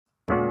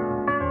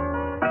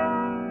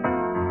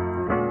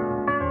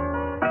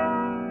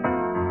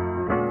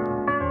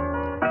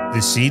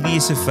the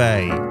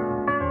CDSFA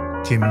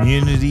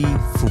Community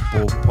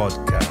Football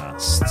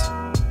Podcast.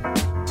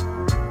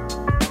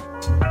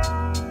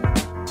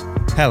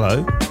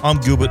 Hello, I'm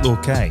Gilbert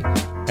Lorquet,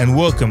 and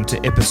welcome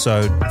to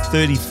episode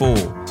 34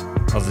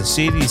 of the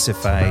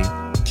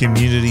CDSFA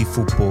Community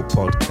Football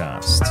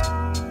Podcast.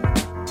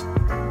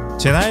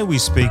 Today we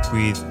speak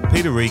with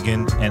Peter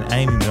Regan and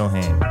Amy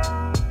Milham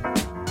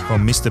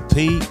from Mr.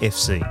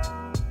 PFC.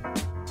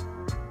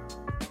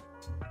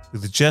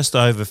 With just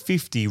over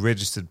 50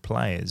 registered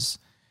players,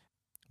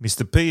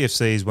 Mr.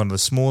 PFC is one of the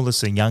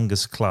smallest and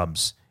youngest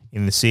clubs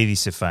in the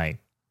CDSFA.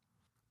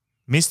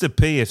 Mr.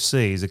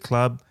 PFC is a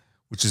club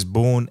which is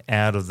born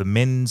out of the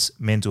men's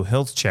mental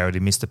health charity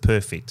Mr.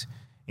 Perfect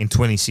in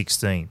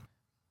 2016.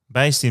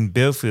 Based in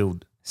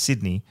Belfield,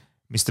 Sydney,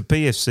 Mr.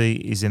 PFC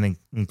is an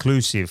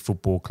inclusive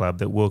football club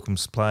that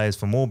welcomes players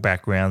from all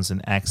backgrounds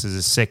and acts as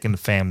a second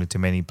family to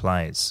many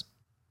players.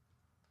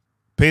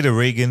 Peter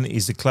Regan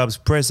is the club's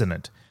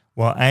president,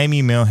 while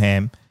Amy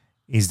Milham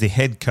is the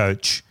head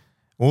coach,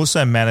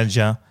 also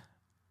manager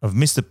of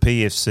Mr.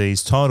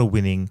 PFC's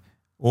title-winning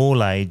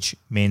all-age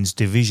men's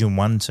Division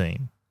 1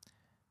 team,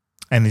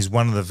 and is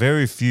one of the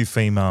very few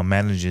female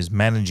managers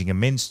managing a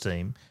men's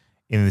team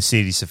in the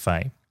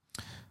CDSFA.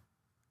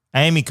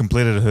 Amy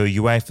completed her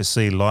UEFA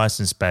C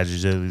licence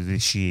badges earlier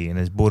this year and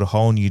has brought a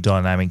whole new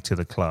dynamic to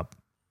the club.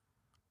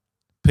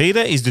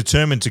 Peter is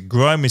determined to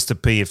grow Mr.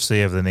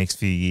 PFC over the next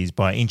few years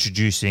by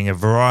introducing a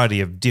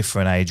variety of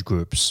different age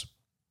groups.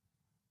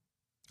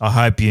 I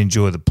hope you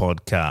enjoy the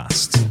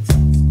podcast.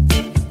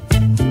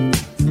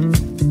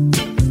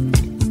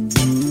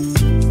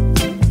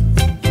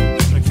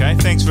 Okay,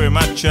 thanks very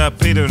much,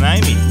 Peter and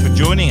Amy, for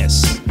joining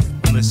us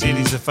on the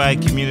CDSFA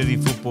Community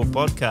Football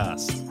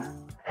Podcast.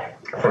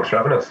 Thanks for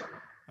having us.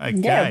 Okay.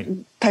 Yeah,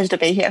 pleasure to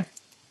be here.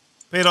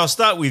 Peter, I'll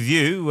start with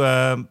you.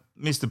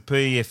 Mr.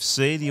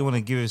 PFC, do you want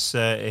to give us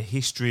a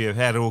history of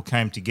how it all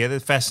came together?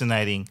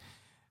 Fascinating,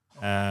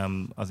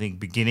 I think,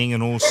 beginning,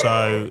 and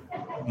also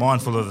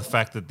mindful of the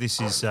fact that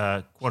this is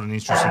quite an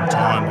interesting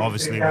time,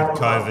 obviously, with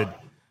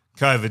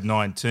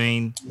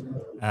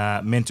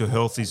COVID-19. Mental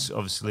health is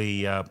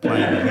obviously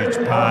playing a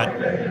huge part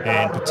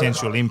and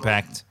potential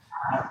impact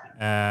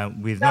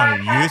with not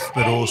only youth,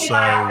 but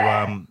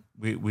also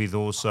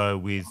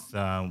with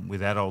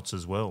adults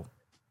as well.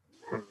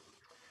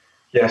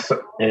 Yes,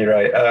 you're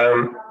right.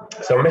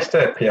 So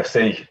Mr.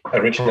 PFC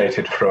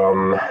originated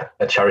from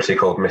a charity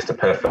called Mr.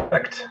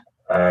 Perfect,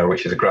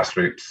 which is a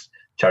grassroots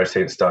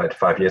charity that started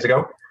 5 years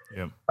ago.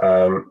 Yeah.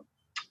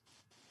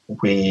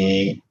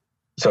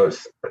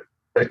 It's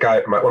a guy,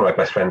 one of my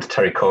best friends,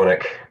 Terry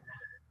Cornick,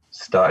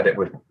 started it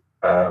with.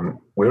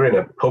 We were in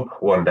a pub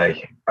one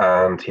day,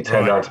 and he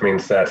turned around to me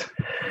and said,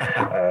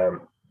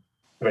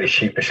 very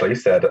sheepishly,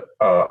 said,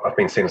 "Oh, I've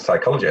been seeing a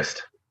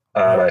psychologist,"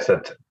 and I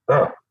said,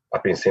 "Oh,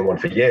 I've been seeing one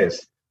for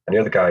years." And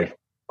the other guy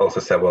also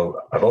said,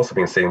 "Well, I've also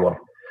been seeing one."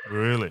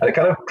 Really? And it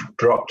kind of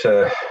dropped,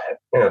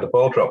 the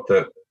ball dropped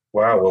that,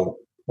 wow, well,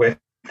 we're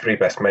three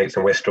best mates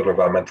and we're struggling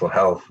with our mental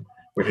health.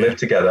 We've lived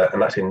together,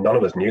 and actually none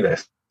of us knew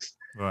this.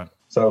 Right.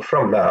 So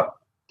from that,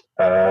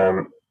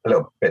 a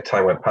little bit of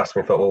time went past,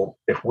 and we thought, well,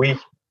 if we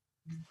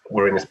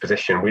were in this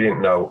position, we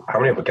didn't know how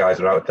many other guys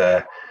are out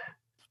there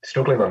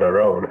struggling on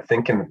their own,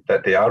 thinking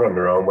that they are on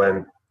their own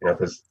when,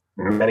 there's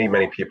many,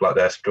 many people out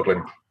there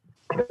struggling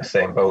in the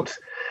same boat.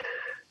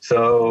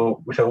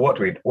 So we thought, what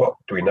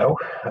do we know?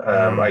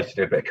 I used to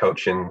do a bit of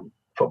coaching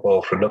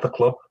football for another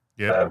club.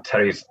 Yep.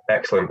 Terry's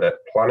excellent at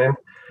planning.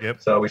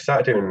 Yep. So we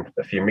started doing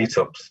a few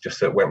meetups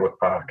just at Wentworth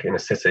Park in the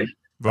city.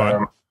 Right.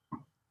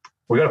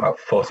 We got about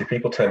 40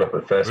 people turn up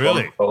at the first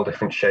Really? one, all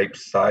different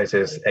shapes,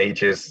 sizes,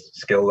 ages,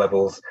 skill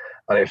levels,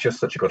 and it was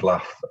just such a good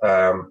laugh.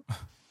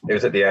 It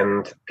was at the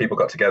end, people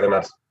got together and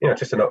had,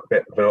 just a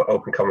bit of an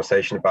open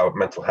conversation about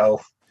mental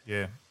health.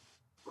 Yeah.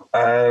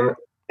 And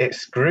it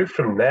grew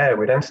from there.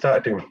 We then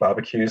started doing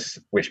barbecues,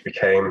 which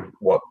became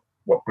what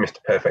Mr.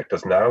 Perfect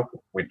does now.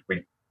 We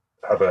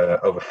have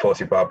over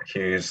 40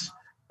 barbecues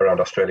around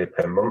Australia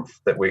per month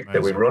that we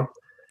run.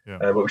 Yeah.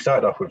 But we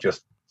started off with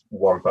just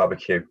one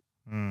barbecue.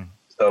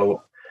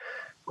 So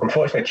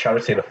unfortunately,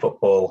 charity and a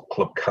football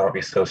club can't be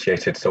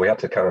associated, so we had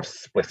to kind of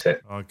split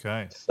it.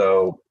 Okay.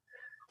 So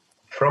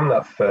from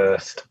that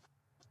first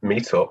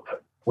meetup,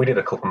 we did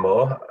a couple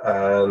more,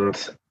 and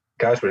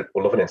guys were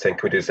loving it, saying,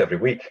 "Can we do this every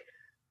week?"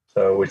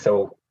 So we said,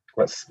 "Well,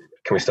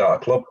 can we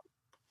start a club?"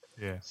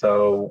 Yeah.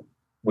 So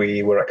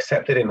we were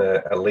accepted in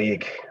a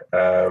league,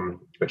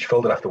 which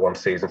folded after one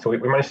season. So we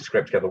managed to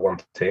scrape together one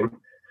team.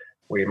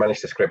 We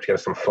managed to scrape together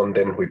some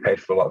funding. We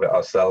paid for a lot of it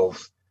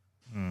ourselves.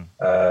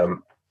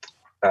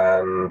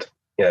 And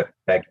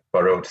begged,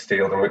 borrowed,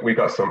 stealed, and we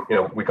got some.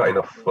 We got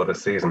enough for the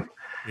season.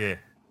 Yeah.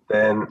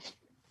 Then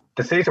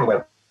the season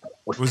went.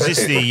 Was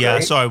this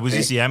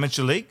the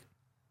amateur league?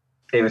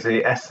 It was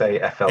the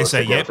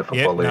SAFL,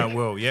 Football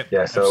League.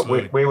 Yeah, so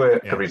we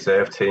were a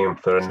reserve team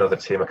for another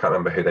team. I can't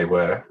remember who they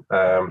were.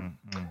 And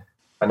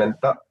then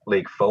that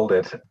league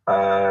folded,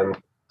 and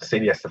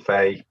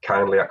CDSFA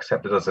kindly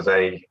accepted us as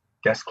a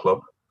guest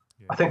club.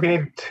 Yeah. I think we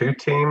needed two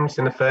teams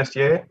in the first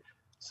year.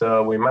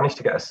 So we managed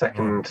to get a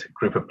second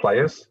group of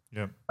players.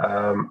 Yeah.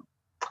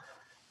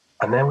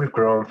 And then we've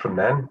grown from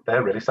then.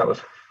 There really, so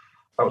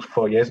that was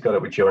 4 years ago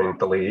that we joined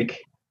the league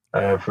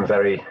from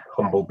very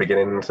humble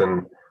beginnings,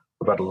 and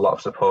we've had a lot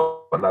of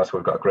support now. So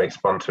we've got a great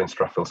sponsor in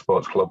Strathfield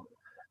Sports Club,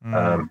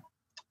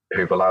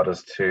 who've allowed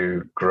us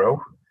to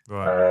grow.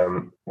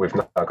 Right. We've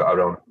now got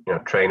our own,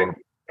 training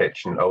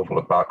pitch and oval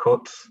at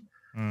Barcoats.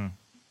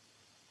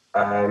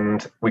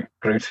 And we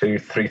grew to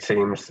 3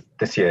 teams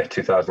this year,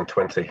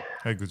 2020.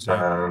 How good's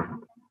that?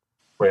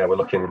 We're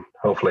looking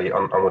hopefully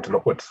onwards and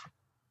upwards.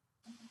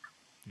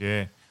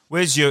 Yeah.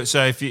 Where's your?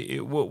 So if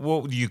you,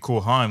 what do you call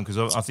home?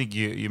 Because I think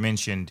you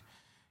mentioned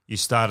you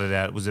started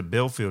out. Was it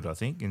Belfield? I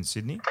think in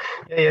Sydney.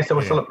 Yeah. So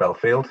we're still at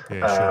Belfield.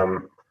 Yeah,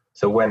 sure.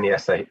 So when the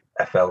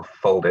SAFL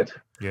folded,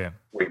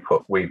 we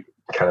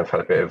kind of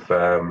had a bit of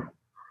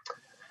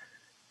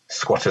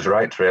squatters'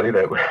 rights, really,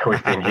 that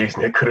we've been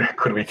using it.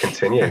 Could we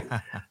continue?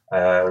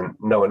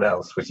 No one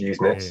else was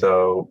using it,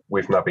 so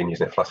we've now been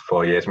using it for the last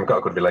 4 years. And we've got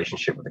a good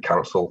relationship with the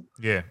council.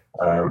 Yeah.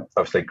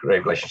 Obviously,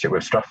 great relationship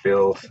with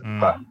Strathfield,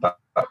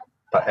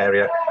 that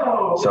area.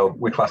 So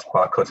we class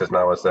Barcoats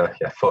now as a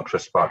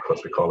Fortress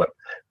Barcoats, we call it.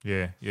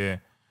 Yeah.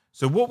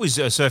 So what was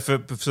so for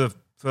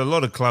a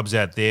lot of clubs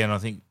out there, and I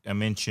think I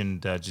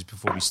mentioned just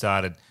before we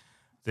started,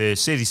 the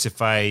City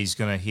Safari is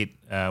going to hit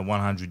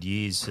 100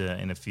 years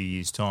in a few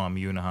years' time, a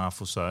year and a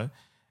half or so.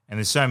 And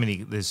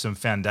there's some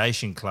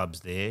foundation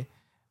clubs there.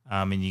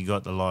 And you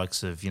got the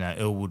likes of,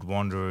 Elwood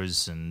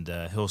Wanderers and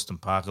Helston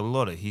Park, a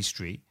lot of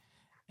history.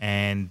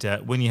 And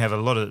when you have a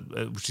lot of,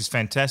 which is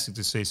fantastic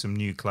to see some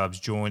new clubs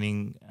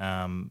joining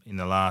in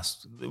the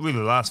last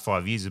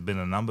 5 years, have been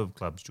a number of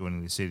clubs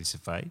joining the City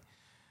Safari.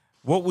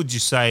 What would you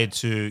say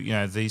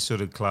to, these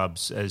sort of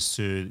clubs as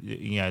to,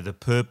 the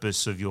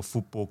purpose of your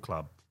football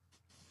club?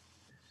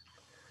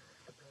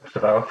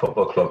 Of our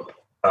football club,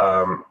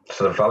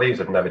 so the values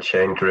have never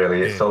changed,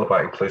 really. It's all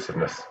about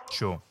inclusiveness.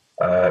 Sure.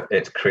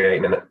 It's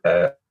creating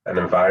an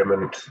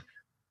environment,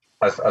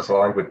 as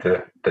aligned with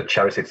the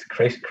charity, it's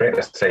creating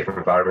a safe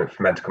environment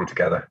for men to come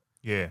together.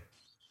 Yeah.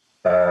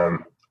 As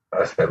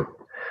I said,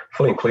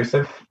 fully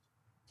inclusive,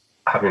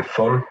 having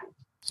fun,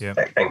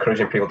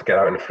 encouraging people to get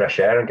out in the fresh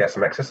air and get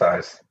some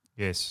exercise.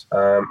 Yes.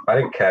 I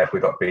didn't care if we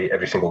got beat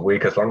every single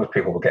week, as long as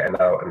people were getting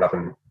out and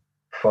having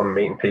fun,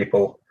 meeting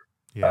people.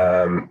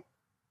 Yeah.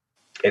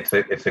 It's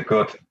a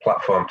good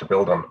platform to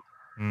build on.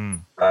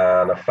 And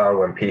I found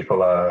when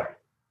people are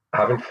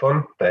having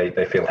fun,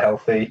 they feel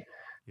healthy,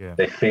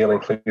 they feel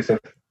inclusive.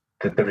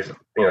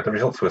 The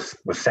results was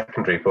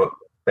secondary, but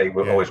they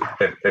were always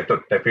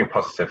they've been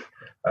positive.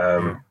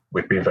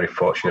 We've been very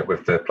fortunate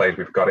with the players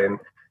we've got in,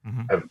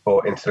 have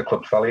bought into the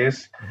club's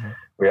values.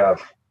 We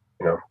have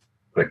we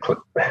have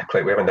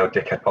a no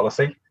dickhead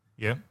policy.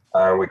 Yeah,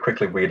 and we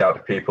quickly weed out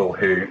the people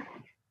who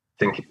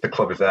think the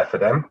club is there for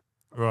them.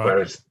 Right.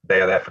 Whereas they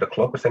are there for the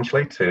club,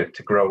 essentially, to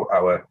grow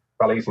our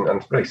values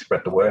and really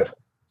spread the word.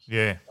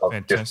 Yeah,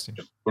 fantastic.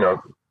 Just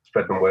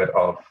spread the word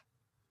of.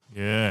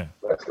 Yeah.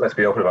 Let's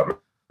be open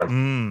about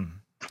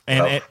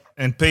it.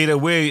 And Peter,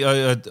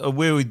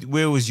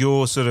 where was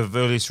your sort of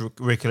earliest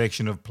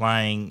recollection of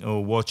playing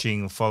or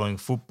watching or following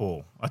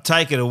football? I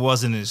take it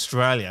wasn't in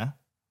Australia,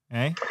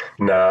 eh?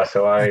 No,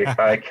 so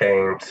I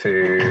came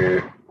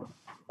to.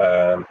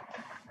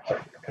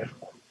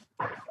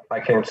 I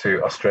came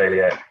to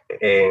Australia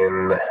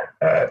in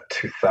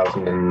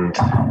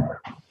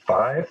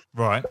 2005.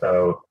 Right.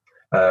 So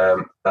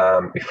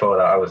before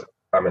that,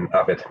 I'm an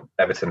avid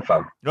Everton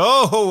fan.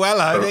 Oh,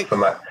 hello.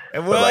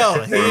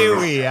 Here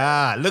we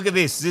are. Look at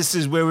this.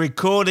 We're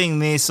recording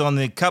this on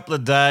a couple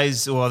of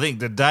days, or I think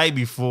the day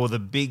before the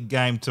big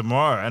game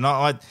tomorrow. And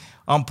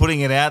I'm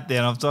putting it out there,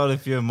 and I've told a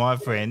few of my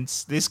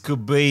friends, this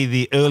could be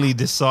the early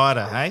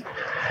decider, hey?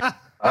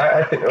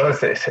 I think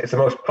it's the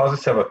most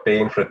positive I've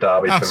been for a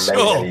derby for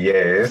many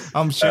years.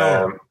 I'm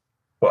sure.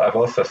 But I've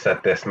also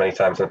said this many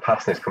times in the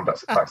past, and it's come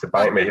back to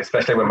bite me,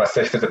 especially when my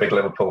sister's a big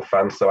Liverpool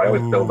fan, so I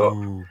always build up,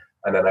 and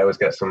then I always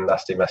get some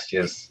nasty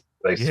messages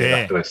very soon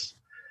afterwards.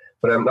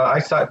 But I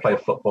started playing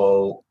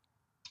football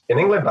in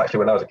England, actually,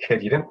 when I was a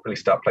kid. You didn't really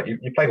start playing.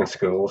 You played in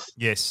schools.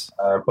 Yes.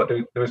 But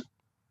there was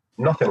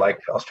nothing like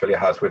Australia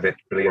has with it,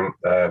 brilliant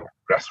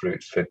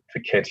grassroots for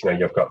kids.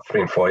 You've got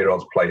 3 and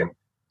 4-year-olds playing.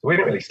 We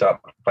didn't really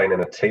start playing in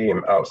a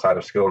team outside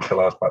of school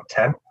until I was about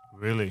 10.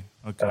 Really?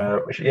 Okay.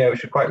 Which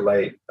was quite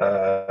late.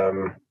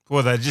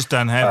 Well, they just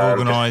don't have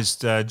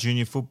organised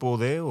junior football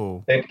there,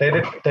 or they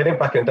didn't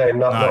back in the day.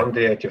 Not on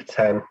the age of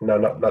 10. No,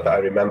 not that I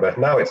remember.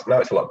 Now it's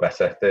a lot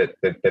better.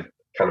 They've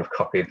kind of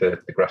copied the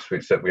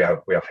grassroots that we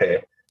have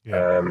here.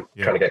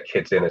 Trying to get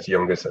kids in as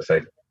young as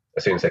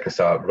soon as they can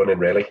start running,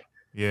 really.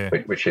 Yeah.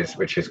 Which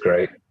is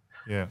great.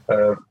 Yeah.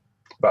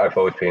 But I've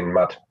always been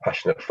mad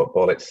passionate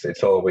football.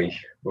 It's all we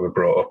were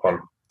brought up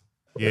on.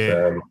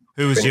 Yeah.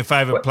 Who was your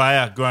favourite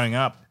player growing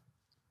up?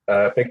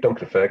 Big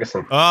Duncan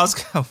Ferguson. Oh,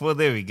 well,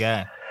 there we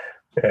go.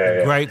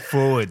 Great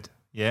forward.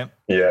 Yeah.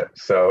 Yeah.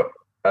 So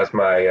as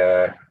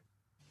my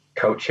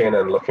coaching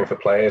and looking for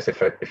players, if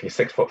you're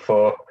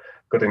 6'4",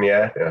 good in the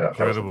air,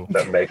 incredible.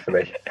 That made for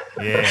me.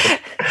 Yeah.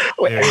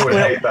 Amy would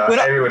hate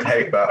that. Amy would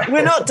hate that.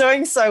 We're not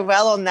doing so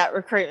well on that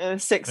recruitment of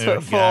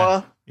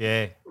 6'4".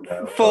 Yeah.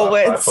 No,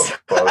 forwards.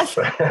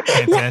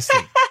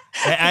 Fantastic.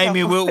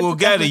 Amy, we'll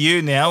go to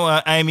you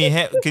now. Amy,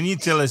 can you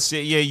tell us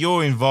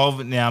your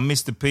involvement now,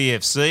 Mr.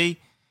 PFC?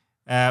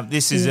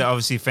 This is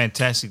obviously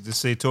fantastic to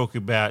see, talk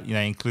about,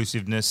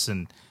 inclusiveness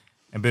and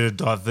a bit of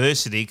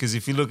diversity, because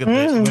if you look at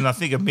when I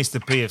think of Mr.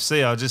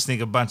 PFC, I just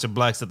think of a bunch of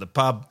blokes at the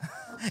pub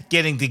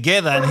getting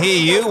together, and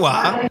here you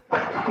are.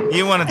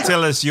 You want to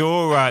tell us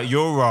your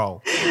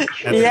role?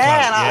 And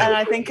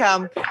I think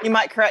you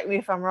might correct me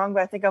if I'm wrong,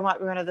 but I think I might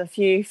be one of the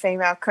few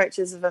female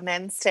coaches of a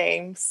men's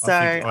team. So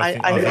I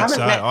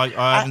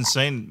haven't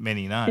seen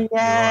many. No.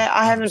 Yeah, right,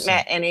 I haven't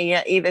met any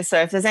yet either.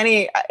 So if there's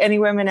any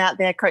women out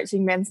there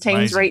coaching men's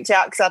teams, amazing, reach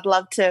out, because I'd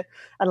love to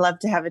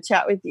have a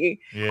chat with you.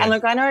 Yeah. And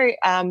look, I know,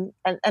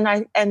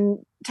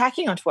 and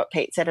tacking onto what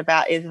Pete said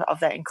about of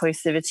that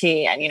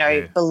inclusivity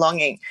and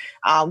belonging.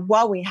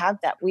 While we have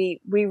that, we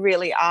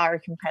really are a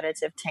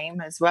competitive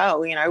team as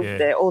well.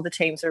 All the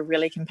teams are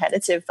really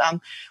competitive.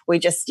 We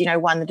just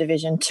won the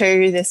Division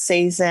 2 this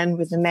season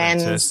with the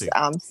men's,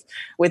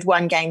 with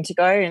one game to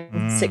go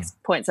and 6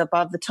 points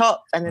above the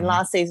top. And then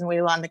last season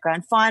we won the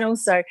grand final.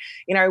 So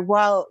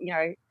while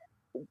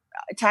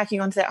tacking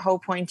onto that whole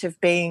point of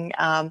being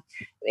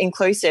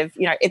inclusive,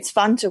 it's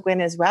fun to win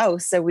as well.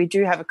 So we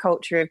do have a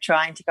culture of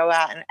trying to go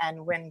out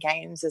and win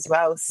games as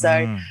well.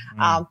 So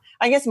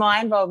I guess my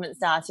involvement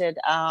started.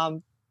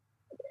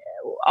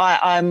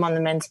 I'm on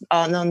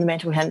the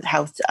mental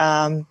health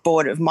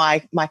board of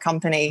my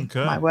company,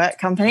 my work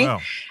company.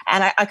 Wow.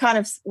 And I kind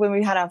of, when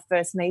we had our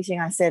first meeting,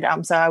 I said,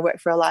 so I work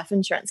for a life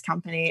insurance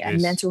company,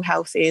 and mental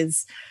health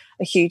is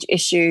a huge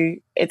issue.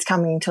 It's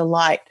coming to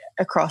light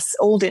across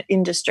all the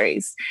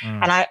industries.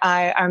 And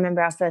I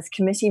remember our first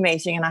committee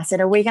meeting, and I said,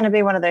 are we going to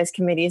be one of those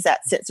committees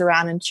that sits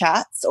around and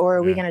chats, or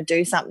are we going to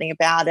do something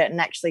about it and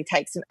actually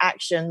take some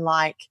action?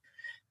 Like,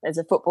 there's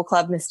a football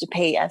club, Mr.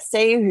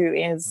 PFC, who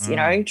is,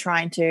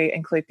 trying to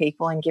include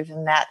people and give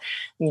them that,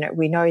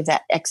 we know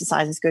that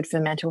exercise is good for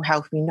mental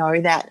health. We know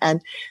that.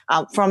 And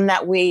from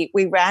that, we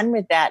ran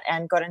with that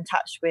and got in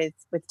touch with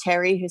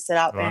Terry, who set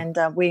up, and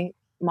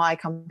my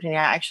company now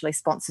actually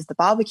sponsors the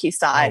barbecue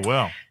side. Oh,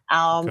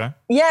 wow. Okay.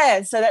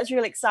 Yeah, so that's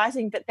really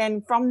exciting. But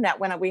then from that,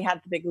 when we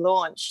had the big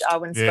launch, I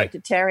went and spoke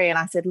to Terry, and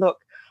I said, look,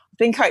 I've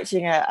been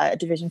coaching a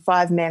Division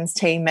 5 men's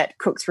team at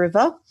Cooks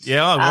River.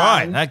 Yeah,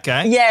 right,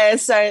 okay. Yeah,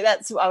 so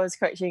that's what I was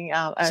coaching.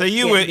 So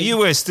you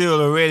were still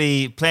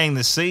already planting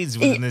the seeds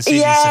within the Sydney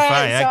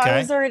Safari, okay.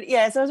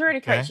 I was already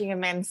coaching a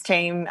men's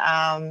team,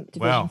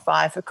 Division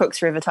 5 for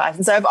Cooks River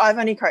Typhoon. So I've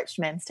only coached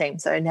men's team,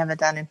 so never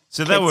done it.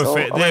 So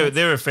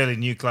they're a fairly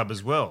new club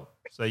as well.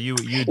 So you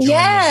joined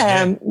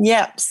them.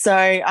 So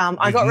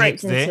I got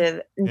roped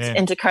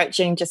into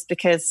coaching just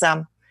because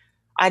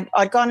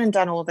I'd gone and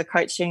done all the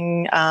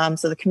coaching,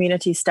 so the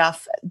community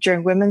stuff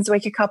during Women's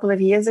Week a couple of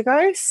years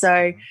ago.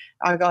 So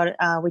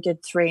we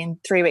did 3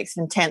 weeks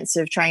of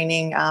intensive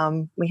training.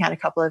 We had a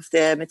couple of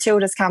the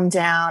Matildas come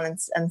down and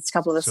a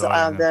couple of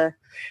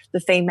the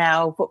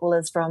female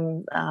footballers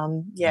from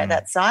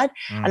that side,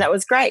 and that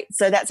was great.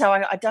 So that's how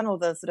I'd done all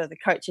the sort of the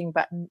coaching,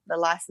 but the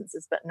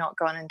licenses, but not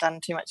gone and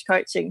done too much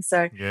coaching.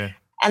 So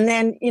and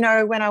then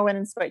when I went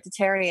and spoke to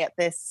Terry at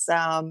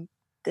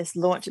this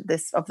launch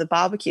of the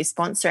barbecue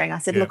sponsoring, I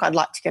said, look, I'd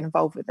like to get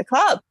involved with the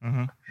club.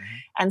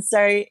 And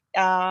so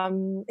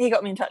he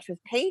got me in touch with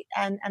Pete,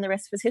 and the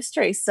rest was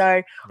history.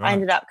 So I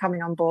ended up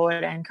coming on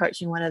board and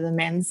coaching one of the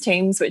men's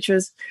teams, which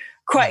was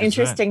quite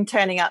interesting,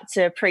 turning up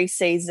to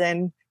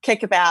pre-season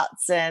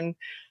kickabouts, and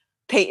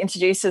Pete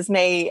introduces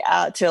me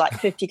to like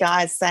 50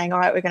 guys saying, all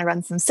right, we're going to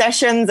run some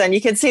sessions. And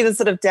you could see the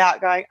sort of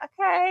doubt going,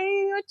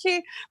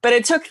 okay, but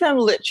it took them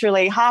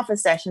literally half a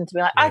session to be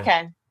like,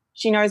 okay,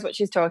 she knows what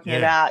she's talking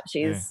about.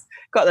 She's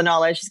got the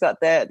knowledge. She's got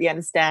the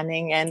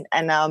understanding, and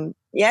so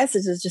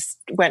it just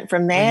went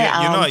from there.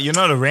 Well, you're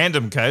not a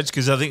random coach,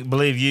 because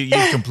believe you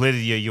completed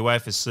your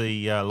UEFA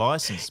C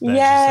license badge.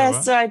 Yeah,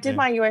 so I did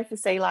my UEFA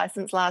C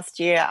license last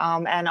year,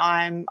 and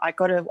I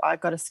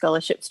got a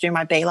scholarship to do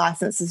my B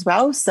license as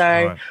well.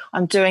 So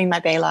I'm doing my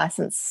B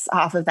license,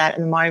 half of that at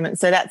the moment.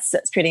 So that's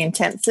pretty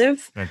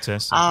intensive.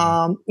 Fantastic.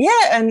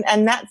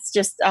 And that's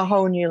just a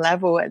whole new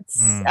level.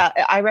 It's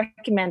I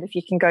recommend, if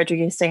you can go do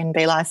your C and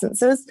B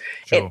licenses.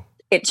 Sure.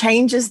 It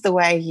changes the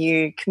way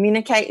you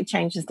communicate. It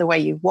changes the way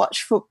you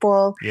watch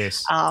football.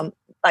 Yes.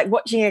 Like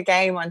watching a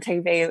game on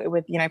TV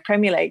with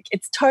Premier League,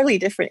 it's totally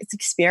different. It's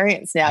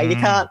experience now. You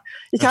can't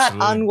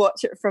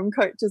unwatch it from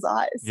coach's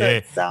eyes.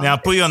 So now I'll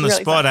put you on the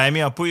spot,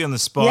 Amy. I'll put you on the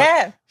spot.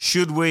 Yeah.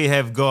 Should we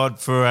have got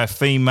for a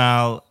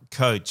female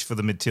coach for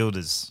the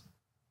Matildas?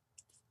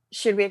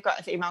 Should we have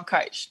got a female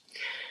coach?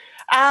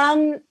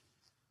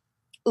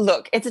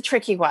 Look, it's a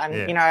tricky one.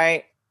 Yeah.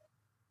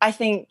 I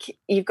think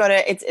you've got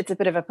to. It's a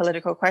bit of a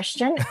political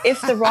question.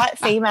 If the right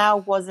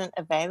female wasn't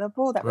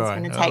available, that was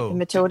going to take the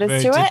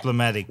Matildas to it.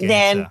 Diplomatic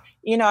then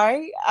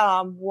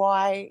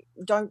why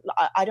don't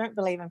I don't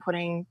believe in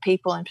putting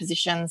people in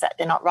positions that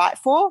they're not right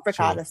for,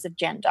 regardless of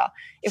gender.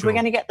 If we're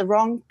going to get the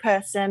wrong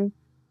person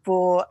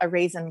for a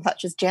reason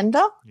such as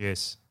gender,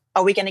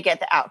 are we going to get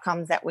the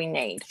outcomes that we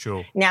need?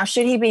 Sure. Now,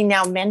 should he be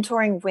now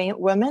mentoring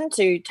women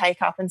to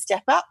take up and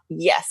step up?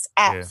 Yes,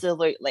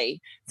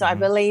 absolutely. So I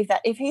believe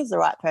that if he's the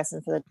right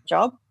person for the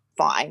job,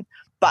 fine.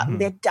 But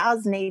there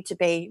does need to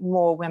be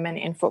more women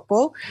in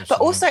football. But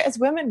also as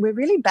women, we're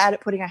really bad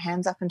at putting our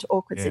hands up into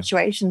awkward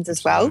situations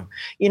as well.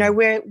 You know,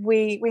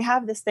 we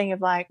have this thing of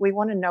like, we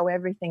want to know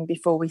everything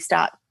before we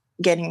start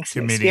getting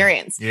some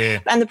experience. Yeah.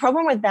 And the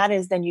problem with that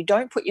is then you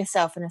don't put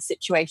yourself in a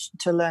situation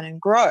to learn and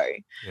grow.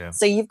 Yeah.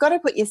 So you've got to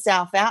put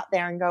yourself out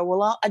there and go,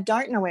 well, I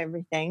don't know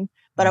everything,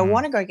 but I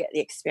want to go get the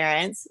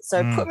experience.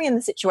 So put me in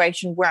the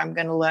situation where I'm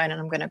going to learn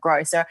and I'm going to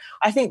grow. So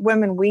I think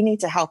women, we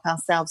need to help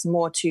ourselves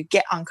more to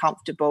get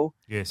uncomfortable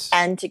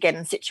and to get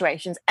in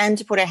situations and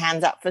to put our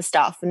hands up for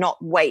stuff and not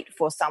wait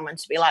for someone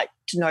to be like,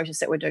 to notice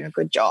that we're doing a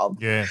good job.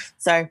 Yeah.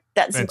 So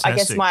that's, fantastic. I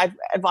guess my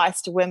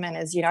advice to women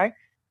is, you know,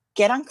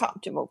 get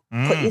uncomfortable,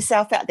 put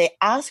yourself out there,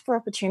 ask for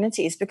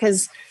opportunities,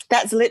 because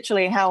that's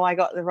literally how I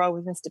got the role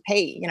with Mr.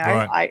 P. You know,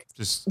 I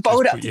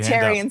bowled up to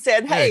Terry and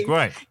said, hey,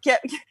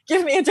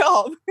 give me a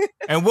job.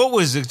 And what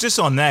was it, just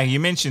on that, you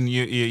mentioned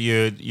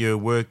your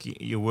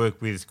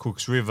work with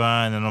Cooks River,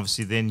 and then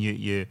obviously then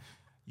you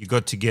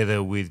got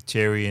together with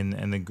Terry and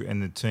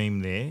the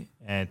team there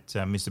at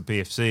Mr.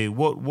 PFC.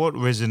 What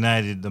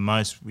resonated the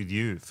most with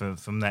you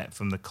from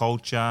the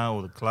culture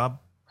or the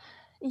club?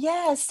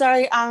 Yeah,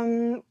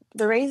 so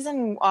the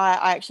reason why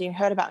I actually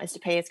heard about Mr.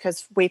 P is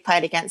because we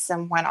played against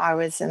them when I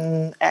was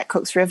at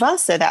Cooks River.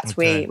 So that's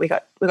we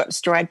got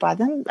destroyed by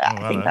them.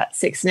 I think about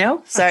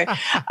 6-0. So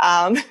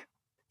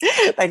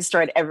they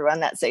destroyed everyone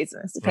that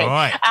season, Mr. P.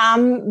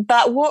 Right.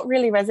 But what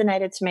really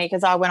resonated to me,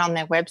 because I went on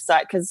their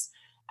website, because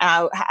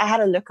I had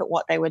a look at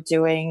what they were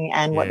doing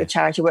and what the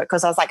charity work,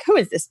 because I was like, who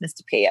is this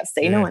Mr.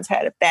 PFC? No one's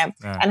heard of them,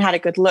 and had a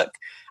good look.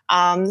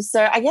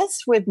 So I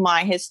guess with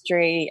my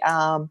history,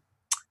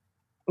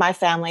 my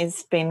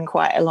family's been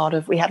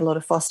we had a lot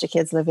of foster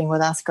kids living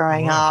with us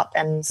growing up.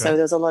 And so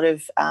there was a lot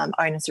of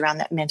onus around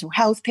that mental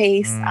health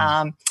piece.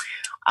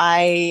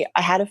 I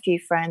had a few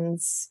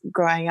friends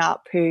growing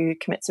up who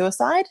commit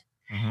suicide,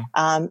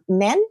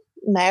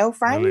 male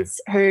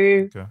friends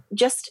who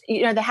just,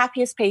 you know, the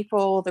happiest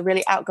people, the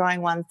really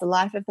outgoing ones, the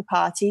life of the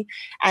party.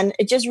 And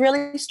it just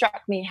really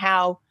struck me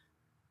how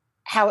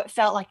it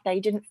felt like they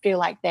didn't feel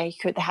like they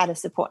had a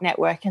support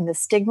network, and the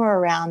stigma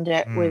around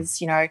it was,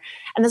 you know,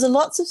 and there's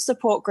lots of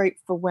support group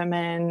for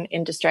women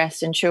in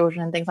distress and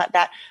children and things like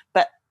that,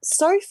 but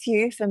so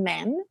few for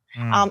men.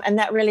 And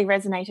that really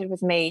resonated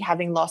with me,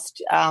 having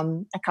lost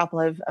a couple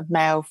of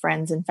male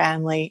friends and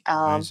family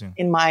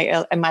in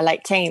my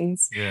late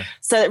teens. Yeah.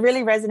 So it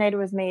really resonated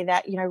with me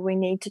that, you know, we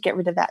need to get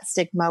rid of that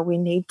stigma. We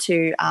need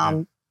to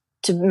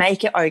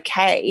make it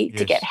okay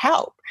to get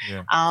help.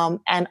 Yeah.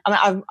 And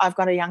I've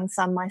got a young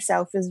son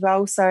myself as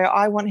well, so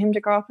I want him to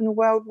grow up in a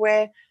world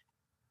where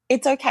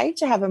it's okay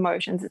to have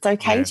emotions. It's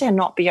okay to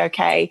not be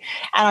okay.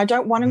 And I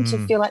don't want him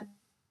to feel like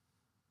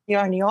the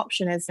only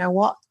option is, you know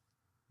what,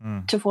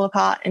 to fall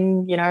apart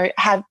and, you know,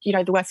 have, you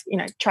know, the worst, you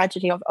know,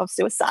 tragedy of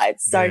suicide.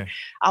 So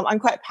I'm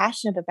quite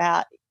passionate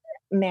about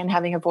men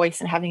having a voice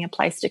and having a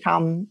place to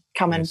come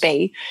and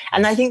be.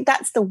 And I think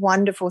that's the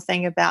wonderful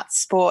thing about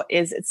sport,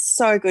 is it's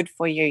so good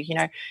for you. You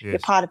know, you're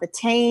part of a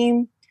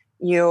team.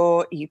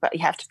 But you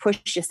have to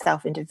push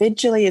yourself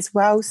individually as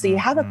well. So you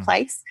have a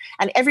place,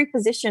 and every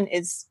position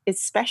is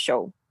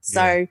special.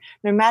 So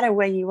no matter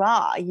where you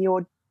are,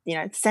 you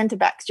know, centre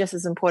back's just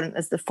as important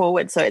as the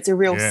forward. So it's a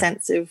real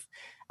sense of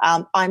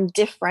I'm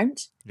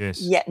different,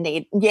 yet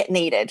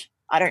needed.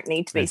 I don't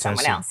need to be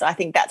someone else. So I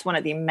think that's one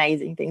of the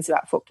amazing things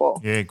about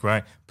football. Yeah,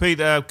 great. Pete,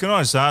 can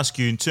I just ask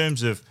you, in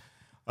terms of,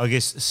 I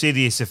guess,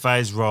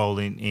 CDSFA's role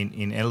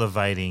in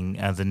elevating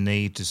the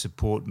need to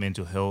support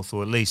mental health,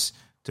 or at least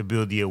to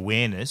build the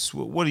awareness,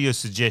 what are your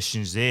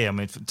suggestions there? I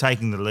mean, for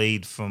taking the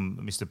lead from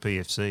Mr.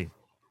 PFC.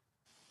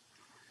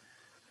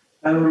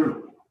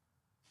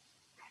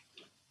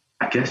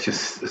 I guess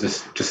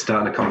just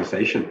starting a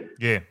conversation.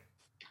 Yeah.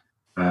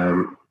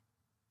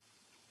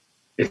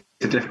 It's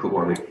a difficult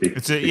one.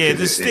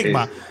 The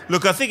stigma.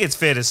 Look, I think it's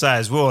fair to say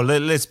as well,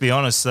 let's be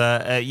honest,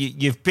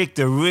 you've picked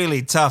a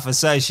really tough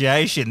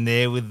association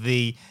there with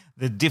the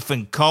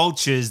different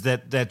cultures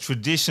that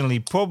traditionally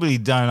probably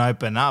don't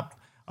open up,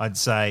 I'd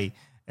say,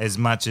 as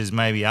much as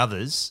maybe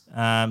others.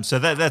 So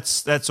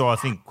that's I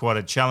think quite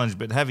a challenge.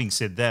 But having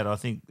said that, I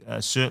think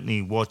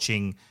certainly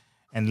watching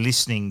and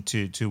listening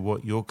to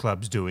what your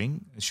club's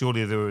doing,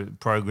 surely there are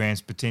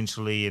programs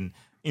potentially, and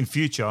in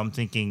future I'm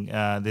thinking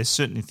there's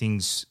certainly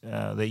things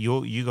that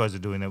you guys are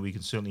doing that we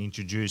can certainly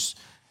introduce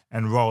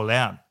and roll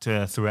out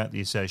throughout the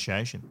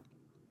association.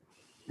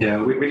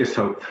 Yeah, we just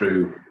hope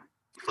through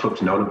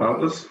clubs knowing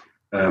about us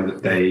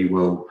that they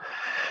will,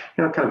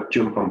 you know, kind of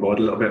jump on board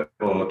a little bit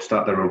or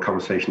start their own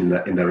conversation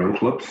in their own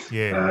clubs.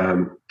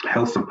 Yeah.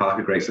 Helston Park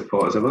are great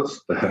supporters of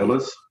us, the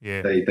hurlers.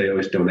 Yeah. They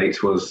always donate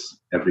to us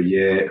every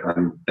year,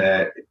 and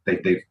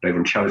they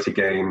run charity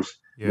games.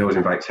 Yeah. They always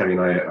invite Terry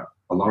and I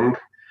along.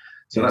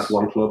 So that's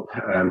one club.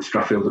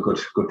 Strathfield are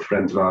good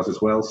friends of ours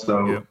as well.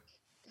 So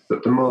the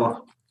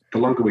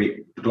longer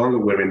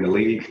we're in the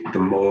league, the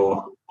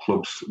more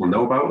clubs will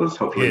know about us,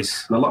 hopefully.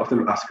 Yes. And a lot of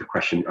them ask a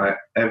question.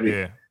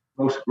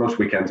 Most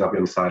weekends I'll be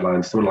on the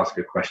sidelines, someone will ask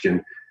a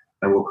question,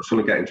 and we'll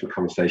sort of get into a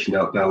conversation.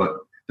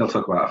 They'll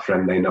talk about a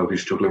friend they know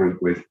who's struggling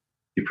with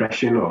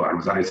depression or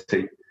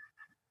anxiety,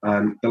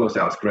 and they'll always say,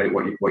 "Oh, it's great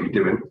what you're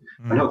doing,"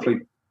 and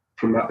hopefully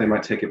from that they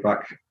might take it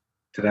back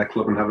to their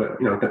club and have a,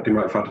 they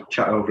might have had a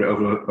chat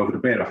over the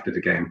beer after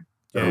the game.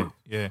 So,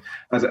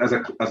 As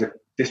a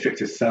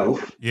district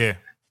itself,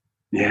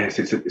 yes,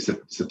 it's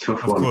a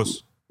tough one. Of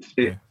course,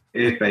 it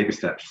is baby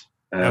steps.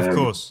 Of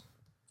course,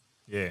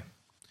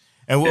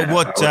 And I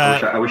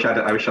wish I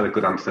had a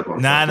good answer.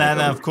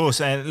 No, of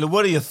course. And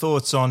what are your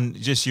thoughts on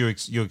just your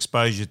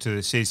exposure to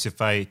the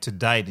CCFA to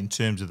date in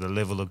terms of the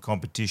level of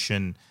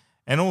competition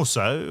and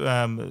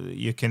also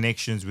your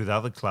connections with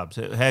other clubs?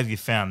 How have you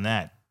found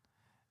that?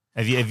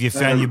 Have you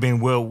found you've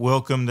been well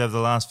welcomed over the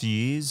last few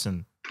years?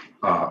 And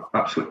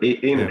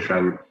absolutely. Ian and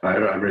Trent, I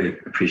really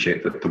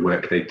appreciate the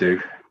work they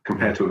do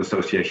compared to other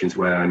associations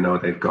where I know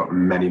they've got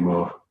many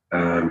more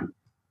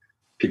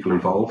people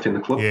involved in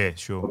the club. Yeah,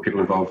 sure. Or people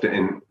involved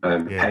in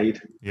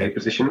paid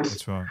positions.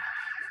 That's right.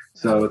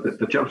 So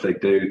the jobs they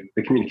do,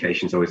 the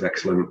communication's always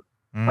excellent.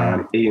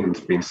 Ian's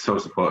been so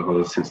supportive of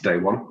us since day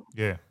one.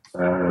 Yeah.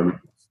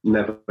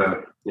 Never,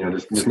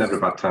 there's never a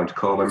bad time to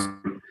call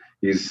him.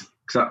 He's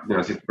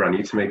brand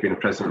new to me being a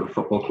president of a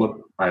football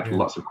club. I had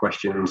lots of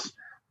questions.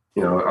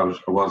 I was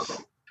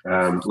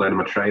learning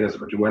my trade as I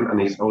went, and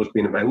he's always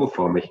been available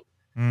for me.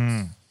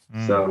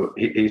 So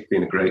he's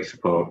been a great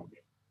support.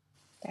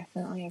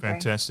 Definitely agree.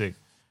 Fantastic.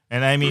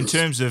 And Amy, in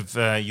terms of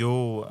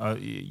your,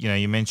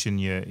 you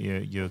mentioned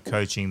you're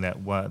coaching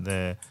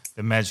the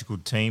magical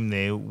team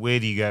there. Where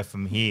do you go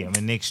from here? I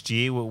mean, next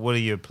year, what are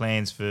your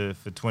plans for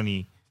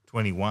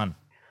 2021?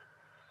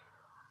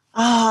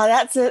 Oh,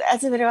 that's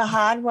a bit of a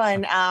hard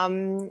one.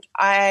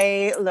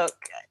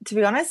 To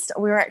be honest,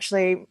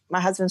 my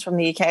husband's from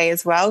the UK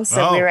as well,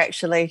 so we're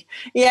actually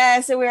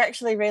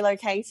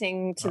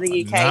relocating to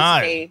the UK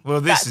to be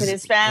back with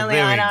his family.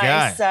 There we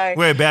go. So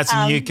whereabouts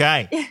in the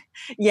UK?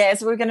 Yeah,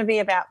 so we're going to be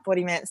about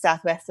 40 minutes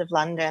southwest of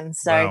London.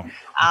 So,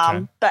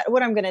 but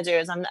what I'm going to do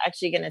is I'm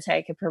actually going to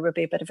take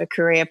probably a bit of a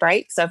career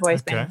break. So I've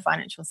always been in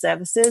financial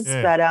services,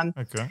 but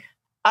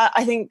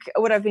I think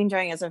what I've been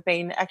doing is I've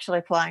been actually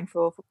applying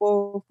for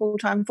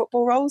full-time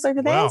football roles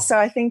over there. Wow. So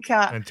I think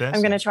I'm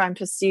going to try and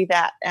pursue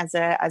that as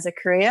a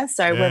career.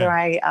 So whether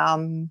I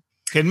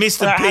can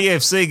Mr.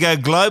 PFC go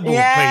global?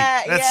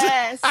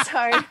 Pete?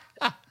 So.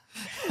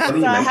 Well,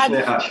 you mentioned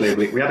it,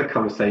 actually. We had a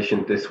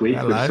conversation this week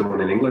with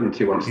someone in England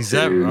who wants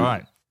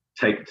to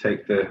take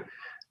the,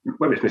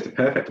 whether it's Mr.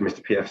 Perfect or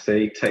Mr.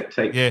 PFC,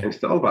 take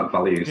it's all about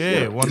values.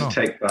 Why not?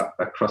 Take that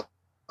across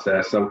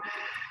there. So,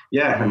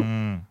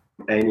 and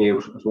Amy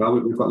as well.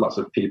 We've got lots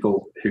of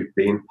people who've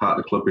been part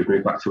of the club who've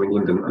moved back to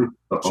England and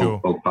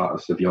all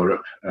parts of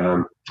Europe.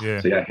 So,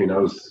 who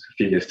knows, a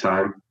few years'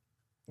 time.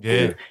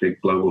 Yeah,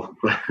 big global.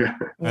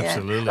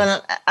 Absolutely.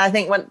 Well, I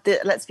think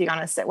let's be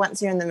honest. That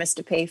once you're in the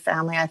Mr. P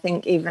family, I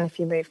think even if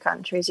you move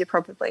countries, you're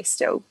probably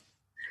still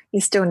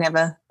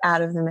never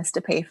out of the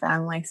Mr. P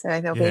family. So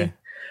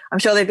I'm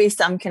sure there'll be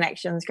some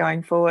connections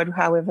going forward,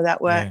 however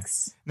that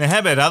works. Now, how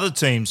about other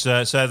teams?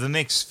 So the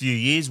next few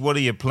years, what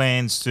are your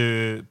plans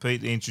to,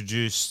 Pete,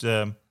 introduce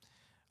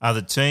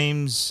other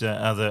teams,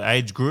 other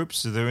age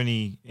groups? Are there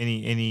any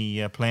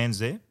plans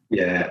there?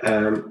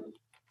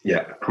 Yeah,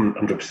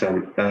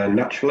 100%.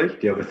 Naturally,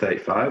 the over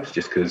 35s,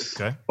 just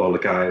because all the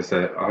guys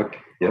are,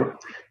 you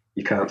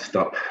can't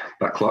stop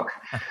that clock.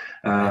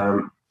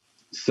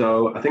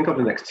 So I think over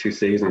the next 2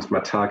 seasons,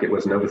 my target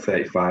was an over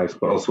 35s,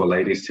 but also a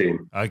ladies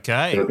team.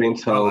 Okay. So I've been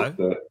told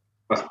that.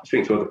 I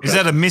speaking to other. Is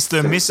that a Mr.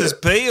 and Mrs.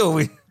 P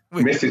or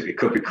Mrs. It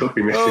could be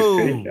Mrs.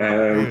 P.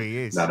 There he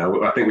is.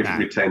 No, I think we should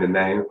retain the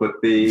name. But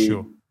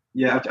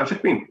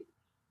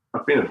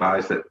I've been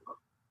advised that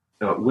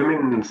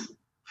women's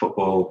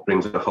football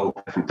brings a whole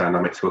different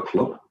dynamic to a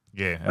club.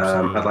 Yeah,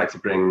 absolutely. I'd like to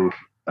bring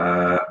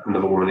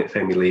another woman if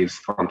Amy leaves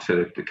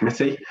onto the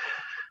committee.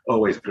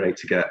 Always great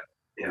to get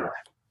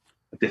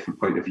a different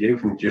point of view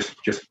from just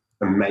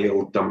a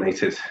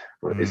male-dominated.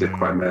 Is it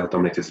quite a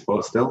male-dominated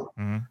sport still?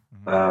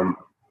 Mm-hmm.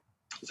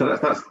 So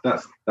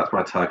that's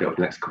my target over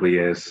the next couple of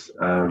years.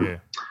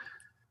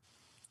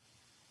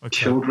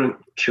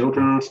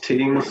 Children's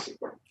teams.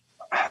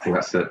 I think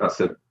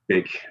that's a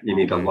big. You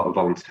need a lot of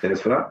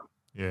volunteers for that.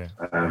 Yeah.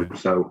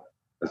 So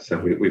as I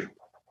said,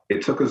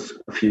 it took us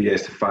a few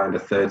years to find a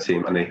third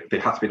team, and they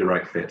had to be the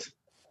right fit.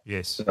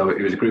 Yes. So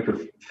it was a group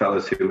of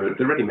fellas who were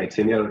already made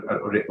team.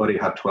 Already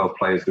had 12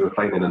 players who were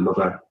playing in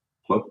another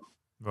club.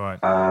 Right.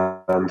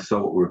 And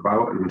saw what we were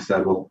about and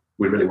said, well,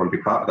 we really want to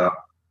be part of that.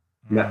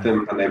 Met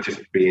them, and they're just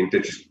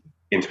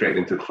integrated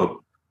into the club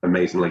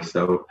amazingly.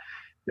 So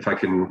if I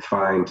can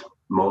find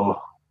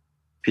more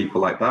people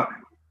like that,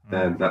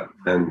 then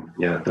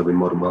they'll be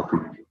more than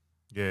welcome.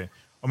 Yeah.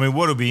 I mean,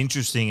 what will be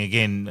interesting,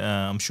 again,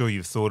 I'm sure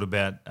you've thought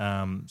about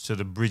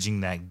sort of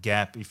bridging that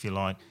gap, if you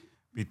like,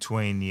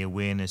 between the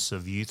awareness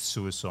of youth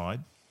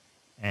suicide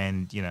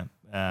and,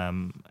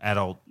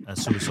 adult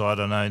suicide.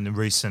 I know in the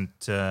recent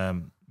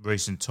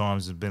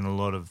times there's been a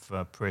lot of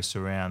press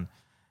around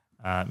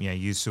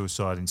youth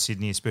suicide in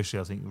Sydney, especially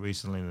I think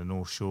recently in the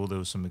North Shore, there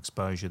was some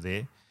exposure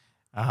there.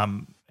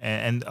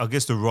 And I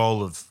guess the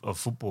role of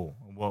football,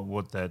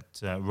 what that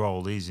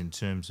role is in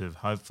terms of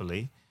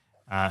hopefully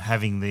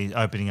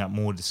opening up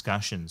more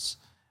discussions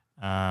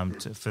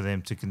for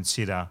them to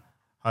consider,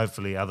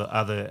 hopefully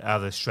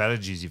other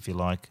strategies, if you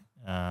like,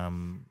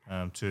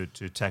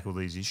 to tackle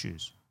these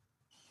issues.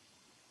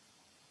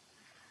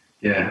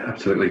 Yeah,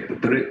 absolutely.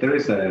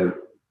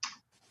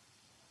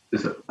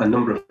 There's a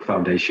number of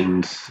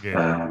foundations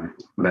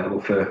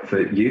available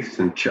for youth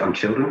and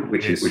children,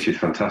 which is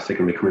fantastic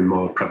and becoming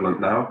more prevalent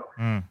now.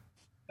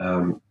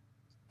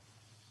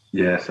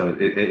 So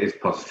it is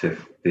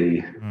positive.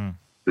 There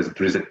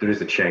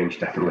is a change,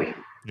 definitely.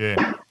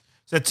 Yeah.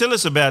 So tell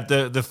us about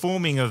the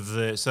forming of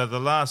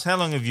how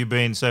long have you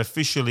been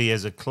officially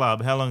as a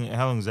club? How long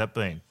has that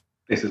been?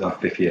 This is our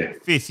 5th year.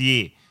 5th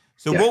year.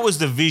 So what was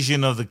the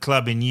vision of the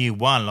club in year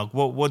one? Like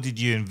what did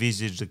you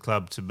envisage the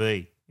club to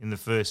be in the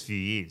first few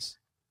years?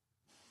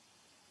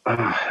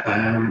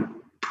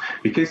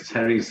 Because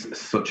Terry's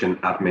such an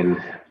admin,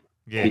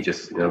 he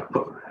just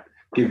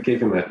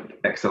give him an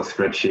Excel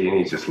spreadsheet and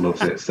he just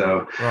loves it.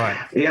 So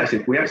we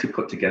actually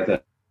put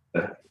together,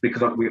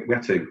 because we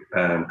had to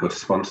go to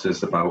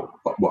sponsors about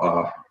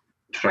to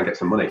try and get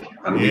some money,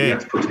 and we had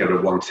to put together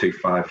a 1, 2,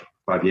 5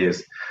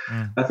 years.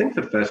 I think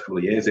for the first couple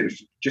of years it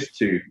was just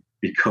to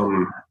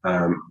become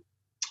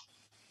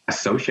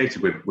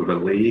associated with a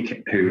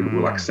league who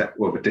will accept,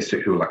 a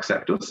district who will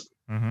accept us.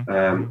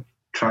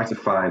 Try to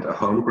find a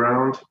home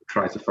ground,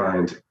 try to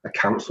find a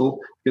council,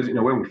 because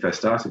when we first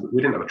started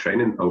we didn't have a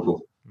training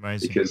oval.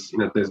 Amazing. Because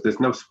there's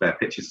no spare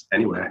pitches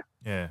anywhere.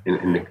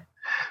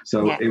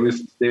 So it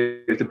was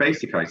the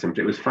basic items.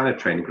 It was find a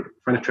training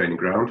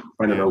ground,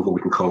 find an oval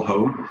we can call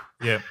home.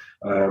 Get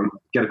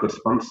a good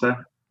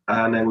sponsor,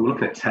 and then we were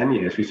looking at 10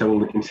 years. We said,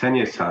 well, in 10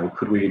 years' time,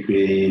 could we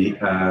be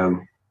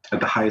at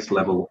the highest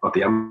level of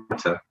the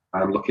amateur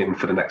and looking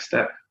for the next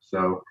step?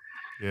 So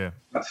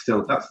that's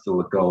still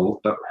the goal.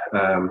 But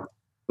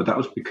that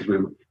was because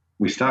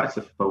we started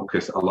to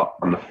focus a lot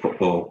on the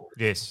football.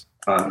 Yes.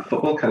 And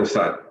football kind of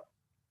started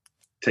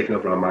taking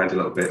over our minds a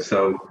little bit.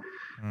 So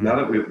now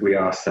that we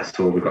are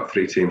settled, we've got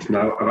 3 teams.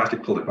 Now I've actually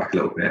pulled it back a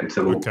little bit and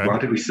said, well, why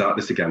did we start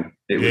this again?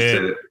 It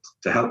was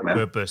to help men.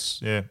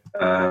 Purpose, so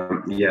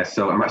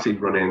I'm actually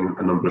running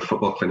a number of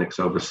football clinics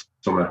over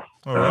summer,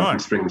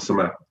 spring and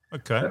summer.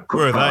 Okay.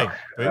 Where are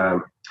they?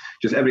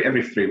 Just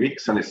every 3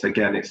 weeks, and it's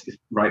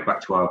right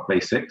back to our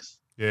basics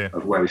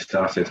of where we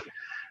started.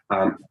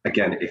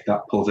 Again, if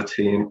that pulls a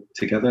team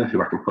together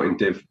who I can put in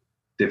Div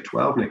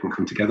 12 and they can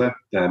come together,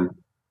 then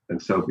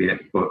so be it.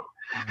 But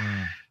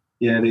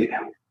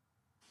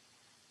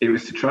it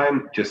was to try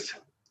and just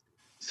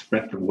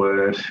spread the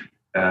word,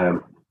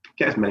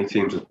 get as many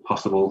teams as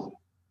possible.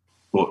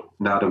 But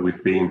now that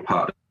we've been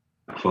part of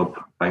the club,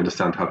 I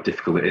understand how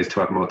difficult it is to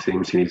have more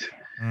teams. You need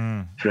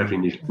for every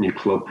new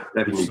club,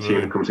 every new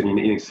team that comes in, you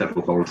need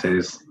several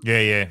volunteers.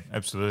 Yeah,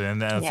 absolutely.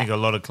 And I think a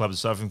lot of clubs are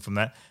suffering from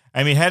that.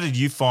 Amy, how did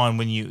you find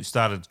when you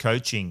started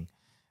coaching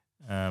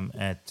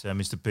at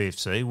Mr.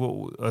 PFC?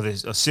 Are there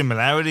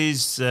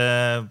similarities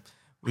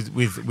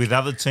with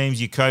other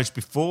teams you coached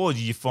before, or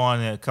did you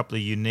find a couple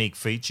of unique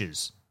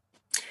features?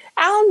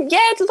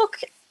 Look,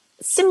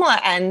 similar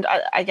and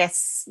I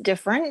guess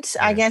different.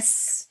 I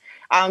guess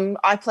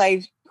I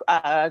played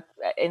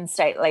in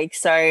state league,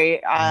 so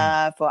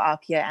for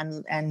Apia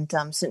and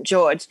St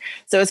George.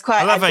 So it's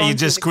quite. I love how you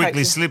just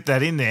quickly slipped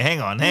that in there.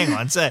 Hang on.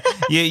 So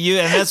you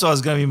and that's what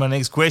was going to be my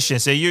next question.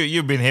 So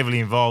you've been heavily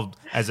involved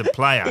as a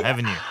player,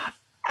 haven't you?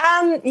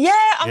 I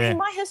mean,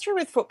 my history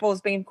with football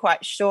has been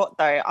quite short,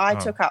 though. I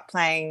took up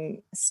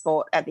playing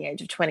sport at the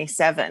age of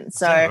 27.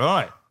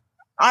 So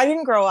I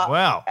didn't grow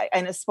up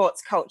in a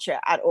sports culture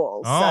at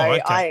all.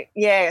 I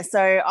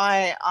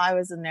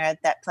was a nerd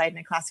that played in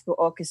a classical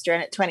orchestra,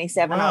 and at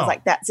 27 I was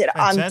like, that's it.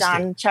 Fantastic.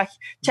 I'm done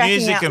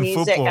checking out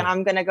music and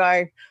I'm going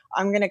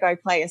to go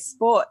play a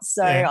sport.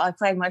 So I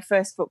played my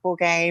first football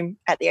game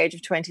at the age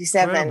of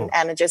 27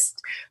 and I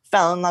just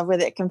fell in love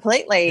with it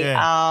completely.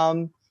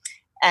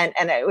 And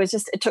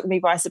it took me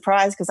by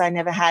surprise because I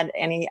never had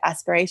any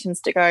aspirations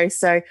to go.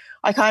 So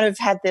I kind of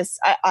had this,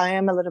 I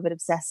am a little bit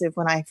obsessive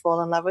when I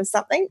fall in love with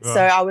something. Right.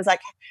 So I was like,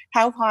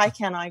 how high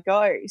can I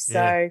go?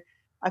 So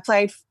I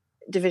played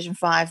Division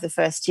 5 the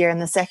first year,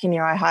 and the second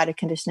year I hired a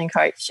conditioning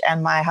coach,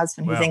 and my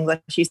husband, who's English,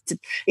 used to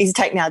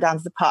take me out down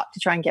to the park to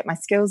try and get my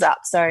skills up.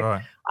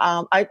 So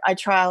I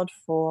trialled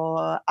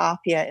for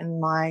Apia in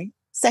my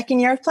second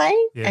year of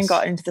playing and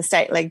got into the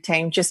state league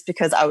team just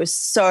because I was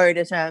so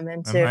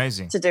determined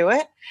to do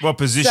it. What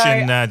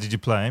position did you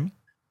play?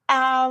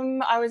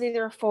 I was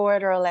either a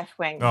forward or a left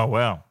wing. Oh,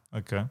 wow.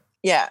 Okay.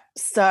 Yeah.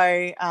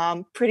 So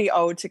pretty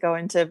old to go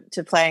into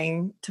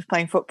playing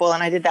football,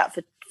 and I did that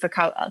for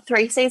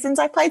 3 seasons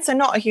I played, so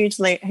not a huge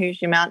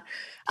amount.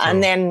 Sure.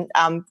 And then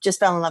just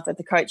fell in love with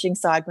the coaching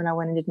side when I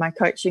went and did my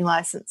coaching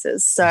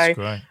licenses. So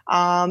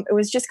it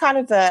was just kind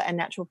of a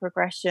natural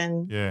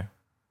progression. Yeah.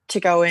 To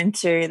go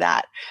into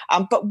that.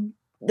 But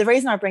the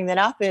reason I bring that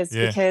up is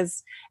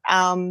because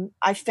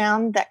I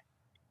found that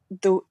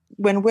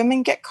when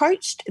women get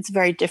coached, it's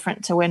very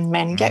different to when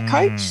men get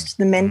coached.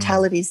 The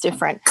mentality is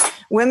different.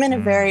 Women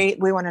are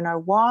we want to know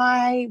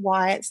why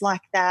it's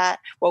like that.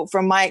 Well,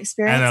 from my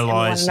experience, and we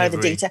want to know the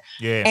detail.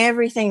 Yeah.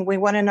 Everything. We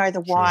want to know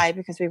the why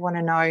because we want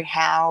to know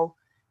how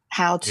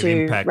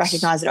to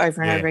recognize it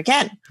over and over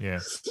again. Yeah.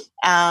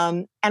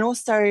 And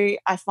also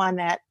I find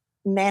that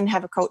men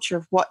have a culture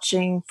of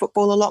watching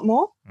football a lot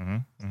more.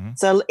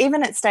 So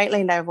even at state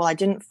league level, I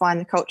didn't find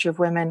the culture of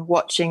women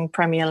watching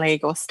Premier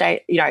League or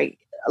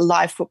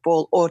live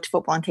football or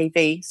football on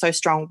TV so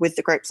strong with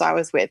the groups I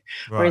was with.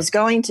 Right. Whereas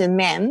going to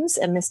men's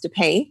and Mr.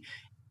 P,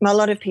 a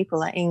lot of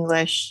people are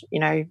English,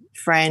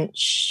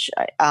 French,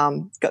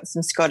 got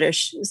some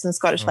Scottish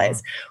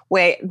players,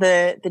 where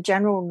the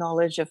general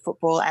knowledge of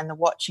football and the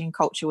watching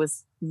culture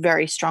was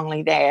very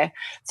strongly there.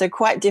 So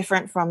quite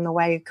different from the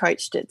way you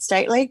coached at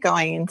State League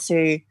going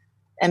into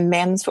a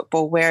men's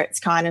football, where it's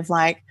kind of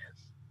like,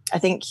 I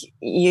think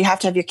you have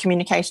to have your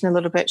communication a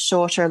little bit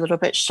shorter, a little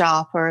bit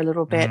sharper, a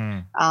little bit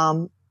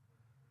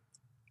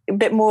a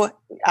bit more,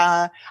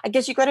 I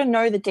guess you've got to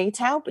know the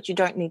detail, but you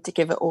don't need to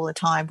give it all the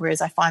time.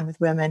 Whereas I find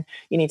with women,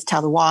 you need to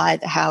tell the why,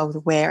 the how, the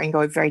where, and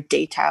go very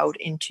detailed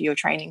into your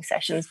training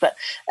sessions. But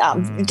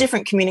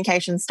different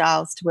communication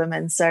styles to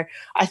women. So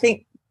I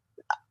think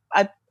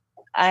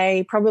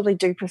I probably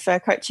do prefer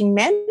coaching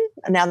men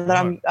now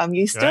that I'm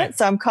used to it.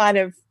 So I'm kind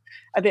of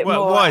a bit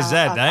more. Why is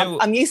that?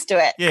 I'm used to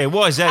it. Yeah,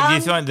 why is that? Do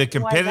you think the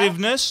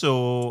competitiveness,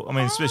 or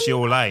especially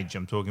all age?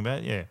 I'm talking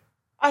about. Yeah.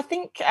 I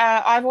think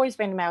I've always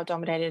been a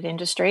male-dominated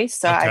industry,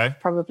 so I've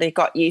probably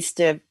got used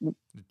to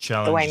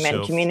the way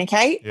men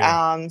communicate.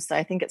 Yeah. So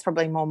I think it's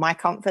probably more my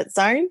comfort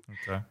zone.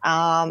 Okay.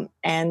 And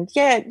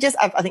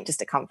I think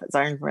just a comfort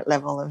zone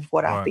level of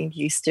what I've been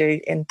used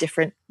to in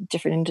different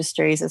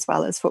industries as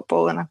well as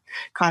football, and I'm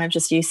kind of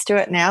just used to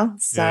it now.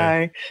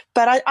 So,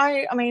 but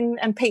I mean,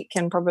 and Pete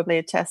can probably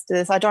attest to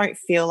this. I don't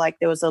feel like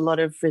there was a lot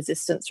of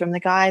resistance from the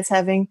guys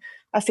having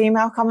a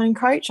female common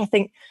coach. I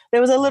think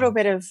there was a little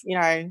bit of,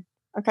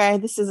 okay,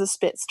 this is a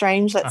bit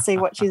strange. Let's see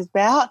what she's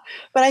about.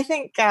 But I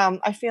think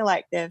I feel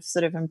like they've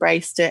sort of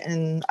embraced it,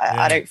 and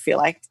I don't feel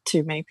like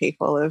too many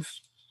people have.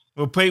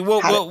 Well, Pete, there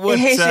you go.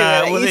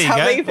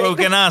 Well,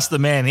 we can ask the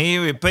man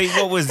here. Pete,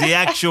 what was the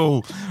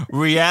actual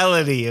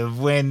reality of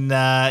when,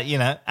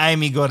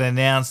 Amy got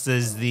announced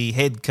as the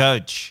head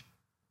coach?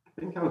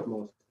 I think I was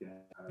more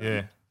scared.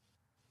 Yeah.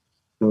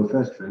 So the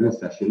first training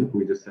session,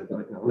 we just said,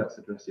 let's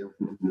address the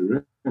elephant in the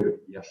room.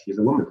 Yes, she's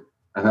a woman.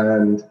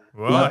 And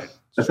right.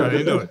 The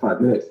first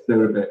 5 minutes, they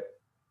were a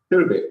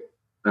bit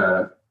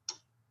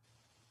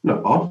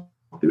not off.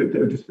 They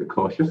were just a bit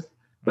cautious.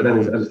 But then,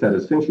 as I said,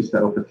 as soon as she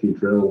set up a few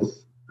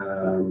drills,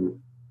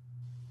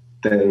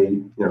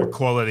 the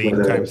quality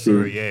came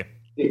through. Yeah.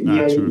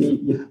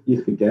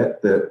 You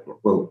forget that.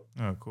 Well,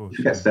 of course. You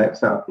forget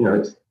sex.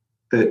 It's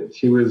that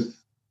she was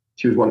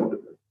one to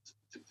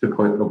the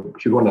point of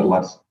she was one of the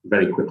lads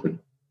very quickly.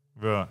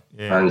 Right.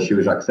 Yeah. And she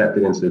was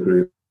accepted into the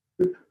group,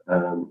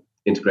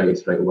 integrated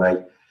straight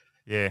away.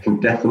 Yeah. Can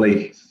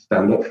definitely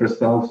stand up for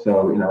herself.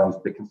 So, I was a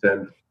bit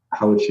concerned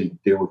how would she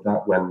deal with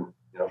that when,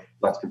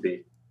 lads can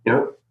be,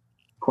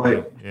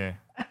 quite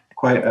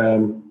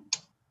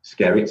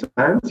scary at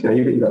times.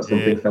 You've got some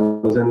big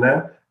fellas in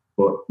there.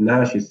 But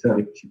now she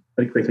very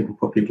quickly can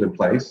put people in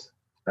place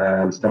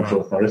and stand for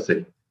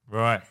authority.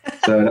 Right.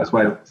 So that's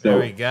why. There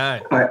we go.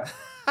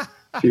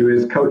 She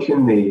was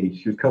coaching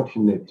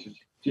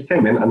she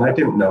came in and I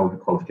didn't know the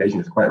qualification.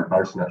 It's quite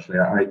embarrassing actually.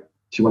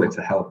 She wanted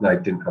to help and I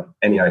didn't have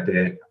any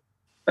idea.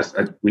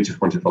 We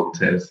just wanted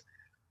volunteers.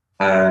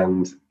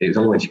 And it was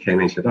only when she came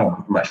in, she said,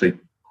 I'm actually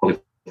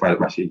qualified,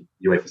 I'm actually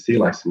UEFA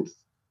licensed.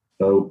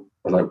 So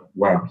I was like,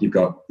 wow, you've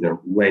got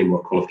way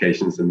more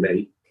qualifications than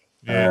me.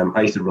 Yeah.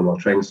 I used to run our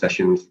training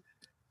sessions.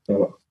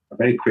 So I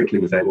very quickly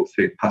was able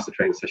to pass the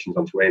training sessions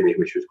on to Amy,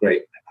 which was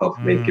great. It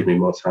helped me, give me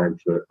more time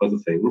for other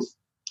things.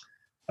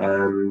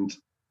 And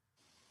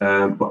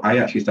but I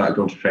actually started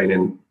going to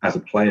training as a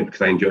player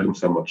because I enjoyed them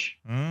so much.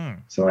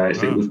 So I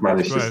actually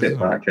managed to sit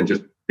back and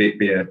just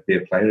be a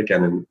player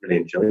again and really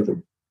enjoy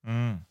them.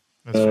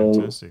 That's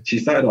fantastic. She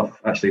started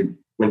off actually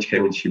when she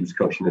came in. She was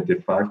coaching the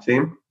Div 5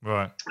 team.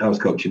 Right. I was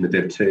coaching the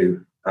Div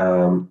 2.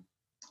 There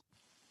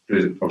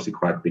was obviously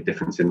quite a big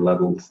difference in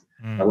levels.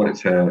 I thought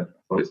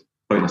it's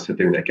pointless to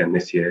doing it again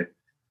this year.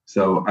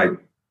 So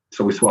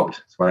we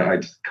swapped. So I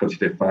just coached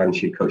Div 5 and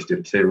she coached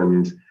Div 2,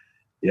 and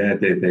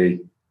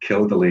they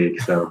killed the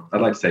league. So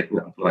I'd like to say,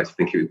 I'd like to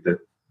think it was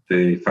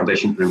the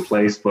foundations were in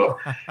place, but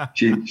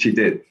she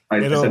did. I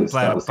said at the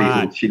start of the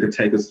season she could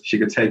take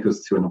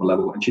us to another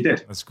level, and she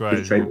did. That's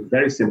great.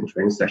 Very simple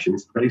training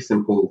sessions, very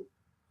simple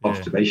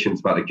observations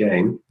about the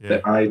game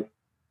that I've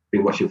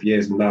been watching for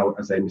years. And now,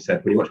 as Amy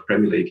said, when you watch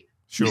Premier League,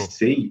 you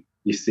see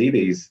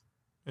these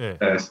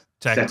setups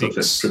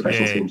that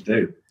professional teams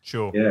do.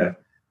 Sure. Yeah.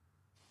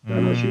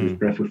 She was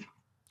breath of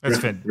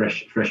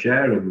fresh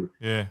air, and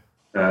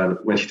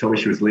when she told me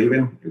she was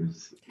leaving, it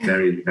was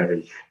very,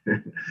 very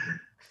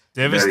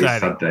devastating. Very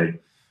sad day.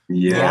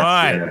 Yeah.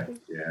 Right.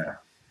 Yeah.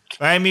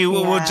 Amy,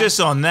 well, just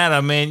on that,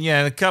 I mean,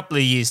 in a couple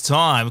of years'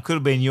 time, it could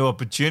have been your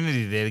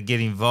opportunity there to get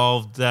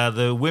involved.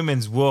 The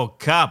Women's World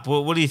Cup.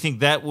 What do you think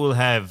that will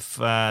have?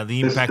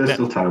 The impact there's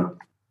still time.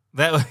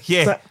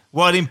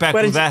 What impact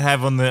will that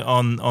have on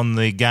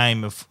the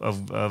game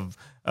of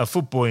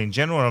football in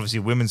general? Obviously,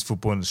 women's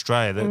football in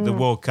Australia, the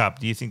World Cup.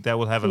 Do you think that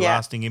will have a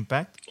lasting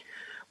impact?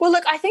 Well,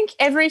 look, I think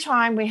every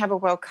time we have a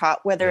World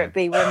Cup, whether it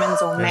be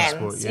women's or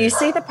men's, you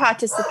see the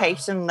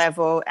participation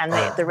level and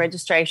the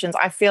registrations.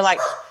 I feel like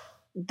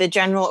the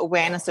general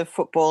awareness of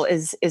football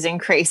is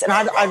increased. And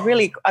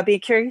I'd be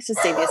curious to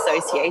see the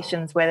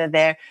associations, whether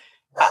they're –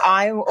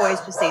 I always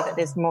perceive that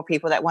there's more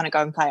people that want to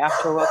go and play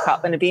after a World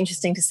Cup, and it'd be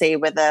interesting to see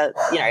whether,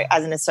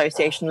 as an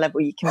association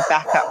level, you can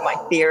back up my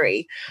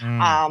theory.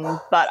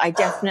 But I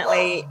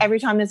definitely – every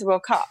time there's a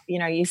World Cup,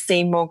 you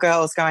see more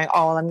girls going,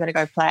 oh, I'm going to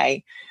go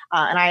play.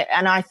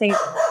 And I think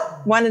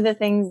one of the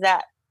things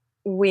that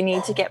we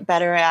need to get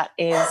better at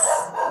is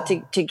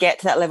to get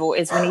to that level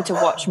is we need to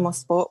watch more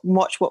sport,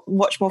 watch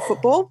more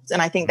football.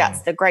 And I think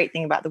that's the great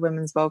thing about the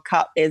Women's World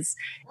Cup is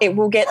it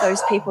will get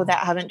those people that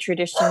haven't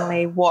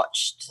traditionally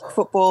watched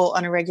football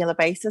on a regular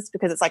basis,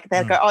 because it's like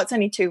they'll go, oh, it's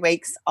only 2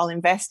 weeks, I'll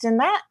invest in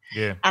that.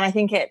 Yeah. And I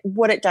think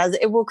what it does,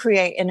 it will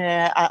create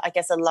a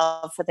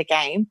love for the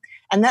game.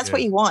 And that's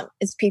what you want,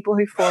 is people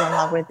who fall in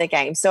love with the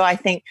game. So I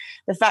think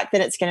the fact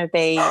that it's going to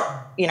be,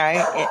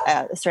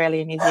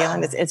 Australia, New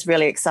Zealand, it's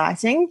really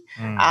exciting.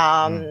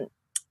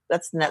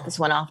 That's this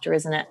one after,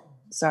 isn't it?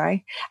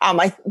 Sorry.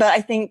 But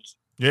I think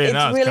it's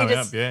really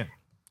just. Absolutely.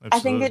 I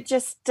think it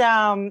just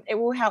it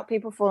will help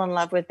people fall in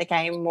love with the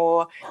game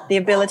more. The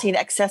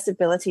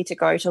accessibility to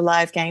go to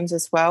live games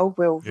as well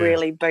will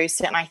really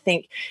boost it. And I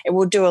think it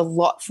will do a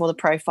lot for the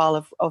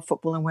profile of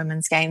football and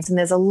women's games. And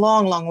there's a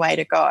long, long way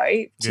to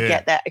go to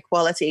get that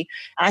equality.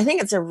 And I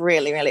think it's a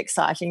really, really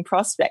exciting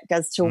prospect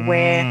as to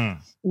where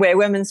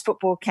women's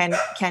football can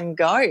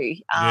go.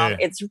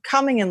 It's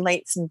coming in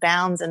leaps and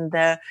bounds, and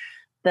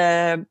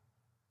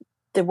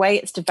the way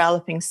it's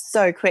developing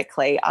so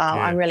quickly,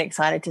 I'm really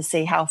excited to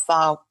see how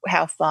far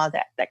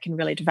that can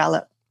really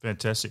develop.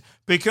 Fantastic.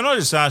 But can I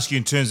just ask you,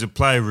 in terms of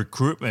player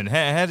recruitment,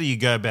 how do you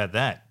go about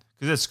that?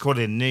 Because that's quite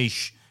a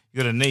niche.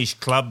 You've got a niche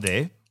club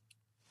there.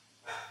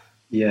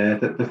 Yeah,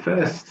 the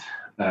first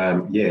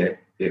year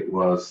it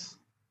was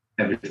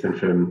everything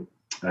from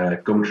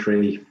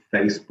Gumtree,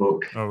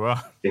 Facebook,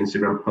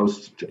 Instagram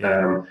posts.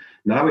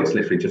 Now it's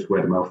literally just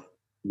word of mouth.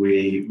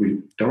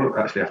 We don't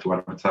actually have to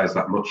advertise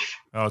that much.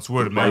 Oh, it's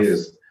word of mouth.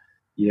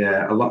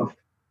 Yeah, a lot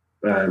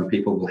of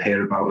people will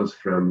hear about us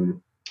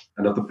from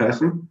another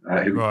person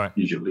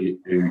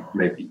who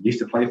maybe used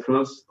to play for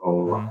us,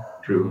 or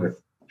through a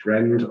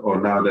friend,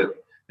 or now that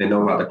they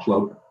know about the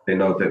club, they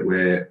know that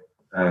we're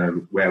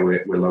where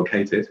we're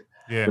located.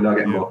 We're now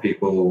getting more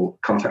people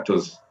contact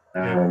us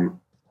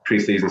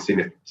pre-season,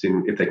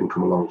 seeing if they can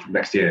come along from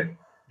next year.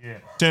 Yeah.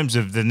 In terms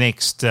of the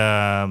next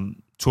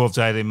 12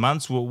 to 18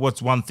 months,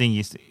 what's one thing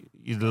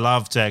you'd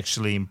love to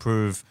actually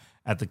improve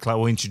at the club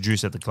or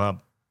introduce at the club?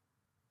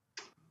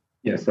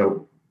 Yeah,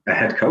 so a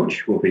head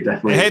coach will be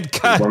definitely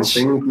one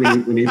thing we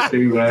need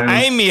to...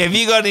 Amy, have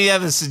you got any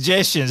other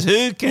suggestions?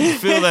 Who can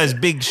fill those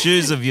big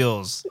shoes of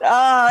yours?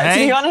 To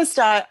be honest,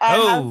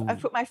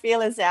 I've put my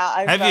feelers out.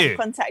 I've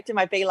contacted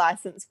my B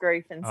Licence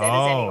group and said,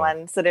 is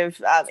anyone sort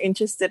of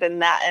interested in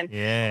that?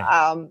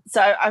 And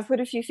so I've put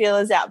a few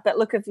feelers out. But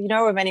look, if you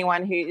know of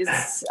anyone who's...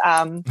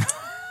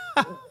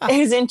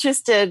 who's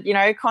interested,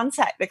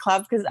 contact the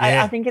club, because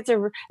I think it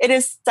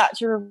is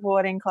such a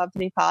rewarding club to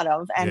be part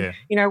of. And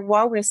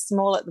while we're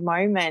small at the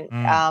moment,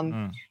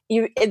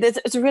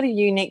 it's a really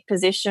unique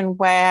position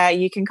where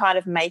you can kind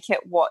of make it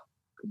what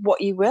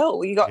you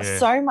will. You got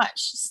so much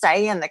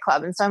say in the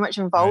club and so much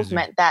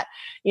involvement that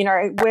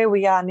where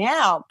we are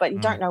now, but you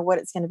don't know what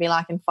it's going to be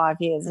like in 5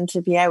 years, and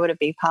to be able to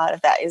be part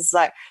of that is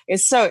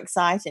so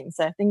exciting.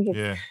 So I think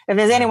if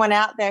there's anyone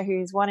out there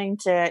who's wanting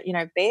to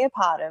be a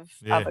part of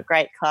a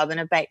great club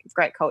and a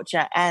great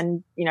culture,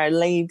 and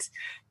lead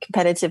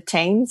competitive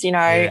teams,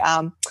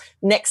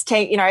 next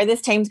team,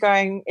 this team's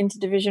going into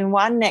Division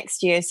 1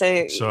 next year, so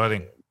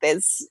exciting.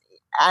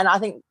 And I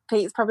think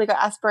Pete's probably got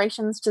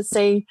aspirations to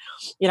see,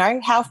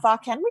 how far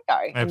can we go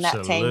in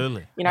that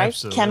team?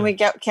 Can we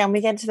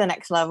get to the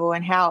next level,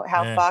 and how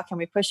far can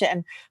we push it?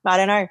 And I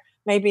don't know,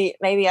 maybe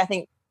I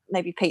think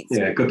Pete's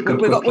good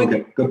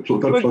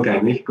plug,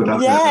 Amy. Good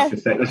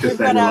advert. Let's just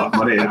save a lot of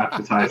money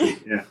advertising.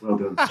 Yeah, well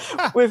done.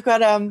 We've got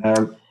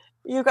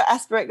you've got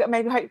aspirations.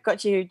 Maybe hope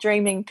got you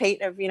dreaming,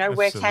 Pete, of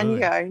where can you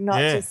go, not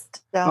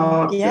just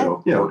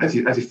as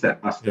you said,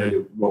 asked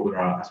earlier, what were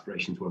our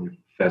aspirations when we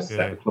first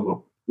set the club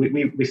up.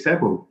 We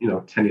said,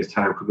 10 years'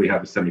 time, could we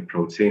have a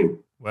semi-pro team?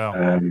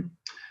 Wow.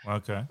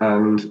 Okay.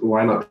 And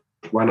why not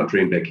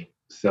dream big?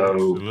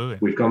 So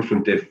we've gone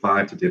from Div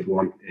 5 to Div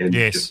 1 in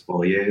just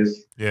 4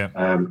 years. Yeah.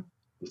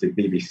 Obviously,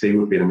 BBC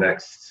would be the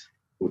next.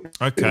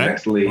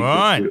 Next league.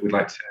 Right. We'd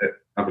like to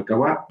have a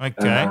go at.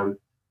 Okay.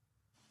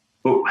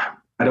 But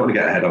I don't want to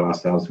get ahead of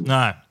ourselves.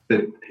 No.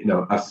 But,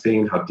 I've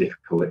seen how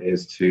difficult it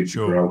is to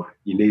grow.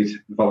 You need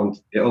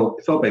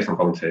it's all based on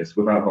volunteers.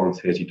 Without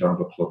volunteers, you don't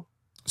have a club.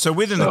 So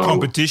within the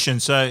competition,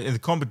 the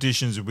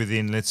competitions are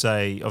within, let's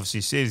say,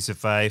 obviously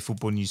CDSFA,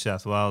 Football New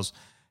South Wales.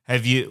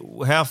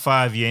 How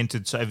far have you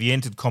entered? So have you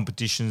entered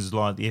competitions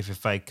like the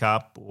FFA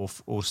Cup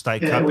or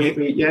State Cup? We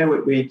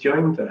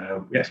joined.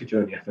 We actually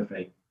joined the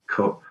FFA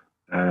Cup.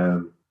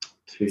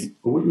 We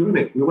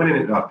went in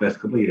it our first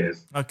couple of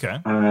years. Okay.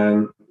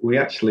 We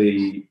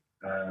actually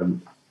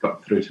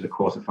got through to the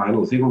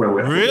quarterfinals, even when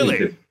we really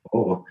did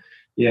before.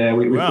 Yeah,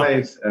 we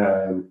played.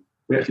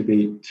 We actually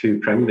beat 2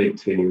 Premier League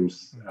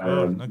teams,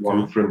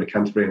 one from the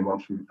Canterbury and one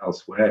from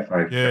elsewhere, if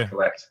I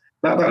recollect.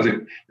 That was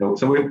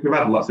so we've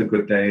had lots of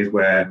good days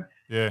where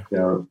we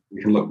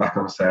can look back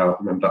and say, I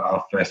remember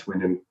our first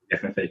win in the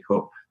FFA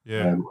Cup,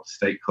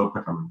 State Cup. I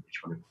can't remember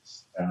which one it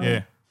was.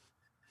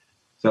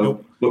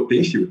 So look, the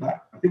issue with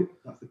that, I think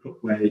that's the cup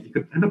where you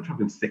could end up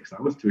traveling 6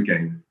 hours to a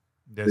game.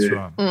 That's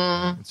right.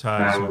 It's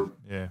hard.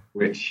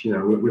 Which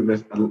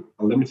with a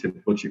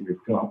limited budget we've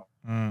got,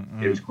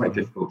 it was quite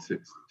difficult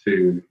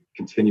to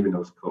continue in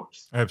those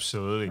cups.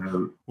 Absolutely.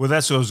 Well,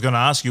 that's what I was going to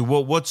ask you.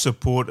 What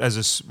support at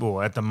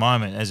the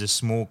moment as a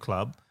small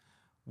club,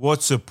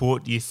 what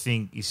support do you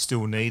think is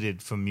still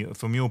needed from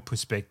your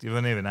perspective,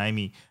 and even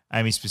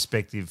Amy's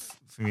perspective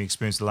from your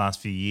experience the last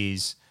few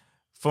years,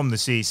 from the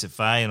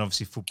CSFA and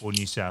obviously Football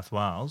New South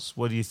Wales?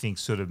 What do you think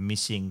sort of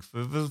missing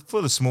for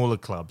the smaller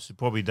clubs who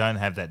probably don't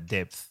have that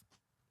depth?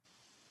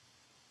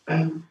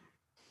 I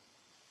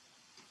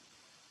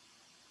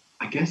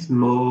guess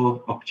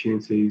more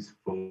opportunities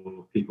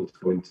for people to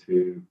go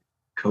into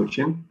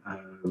coaching.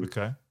 And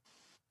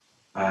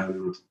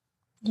to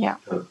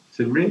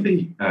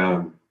really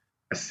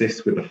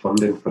assist with the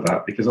funding for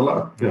that, because a lot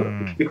of it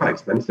can be quite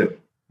expensive.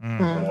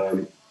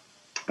 And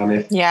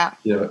if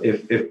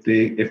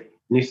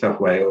New South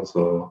Wales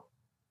or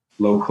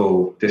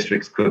local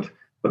districts could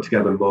put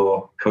together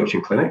more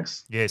coaching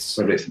clinics,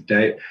 whether it's a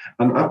day,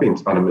 and I've been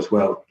on them as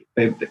well.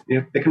 They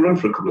can run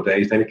for a couple of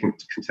days, then you can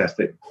contest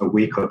it a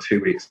week or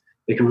 2 weeks.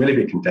 It can really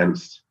be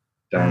condensed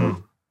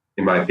down,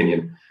 in my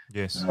opinion.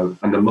 Yes.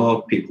 And the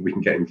more people we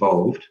can get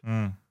involved,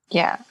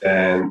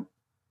 then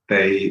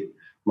they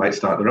might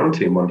start their own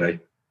team one day.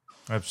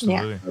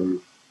 Absolutely.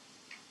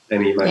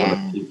 Amy,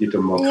 you've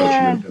done more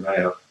coaching than I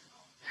have.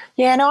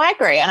 Yeah, no, I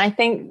agree. And I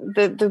think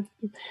the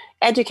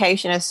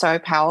education is so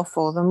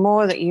powerful. The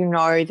more that you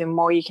know, the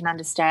more you can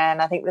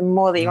understand. I think the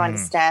more that you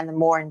understand, the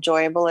more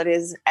enjoyable it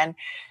is. And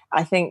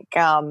I think,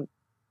 I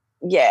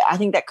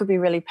think that could be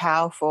really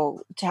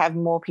powerful to have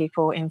more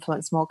people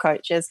influence more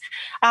coaches.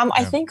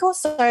 I think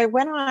also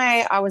when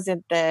I was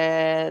at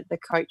the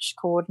coach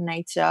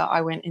coordinator,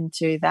 I went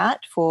into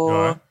that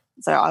for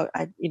so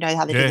I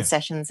how they do the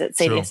sessions at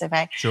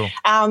CDSFA. Sure.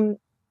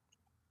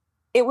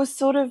 It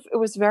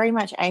was very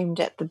much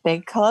aimed at the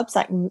big clubs,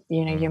 like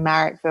your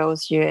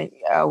Marrickvilles, your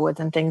Elwoods,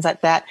 and things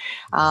like that.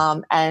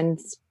 And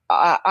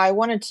I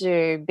wanted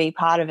to be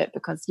part of it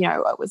because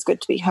it was good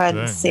to be heard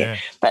and see it.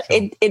 But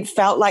it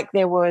felt like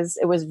it was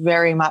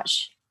very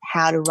much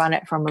how to run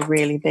it from a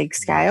really big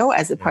scale,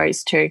 as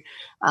opposed to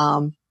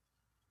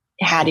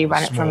how do you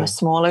run it from a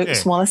smaller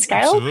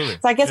scale. Absolutely. So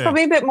I guess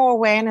probably a bit more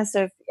awareness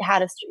of how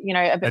to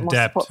a bit more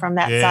support from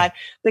that side,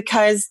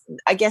 because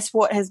I guess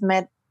what has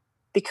meant,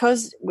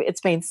 because it's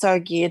been so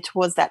geared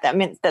towards that's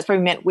probably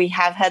meant we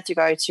have had to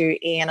go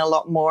to Ian a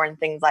lot more and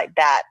things like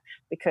that,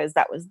 because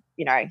that was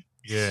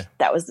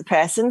that was the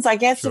person. So I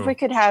guess if we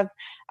could have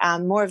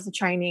more of the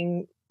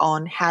training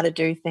on how to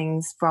do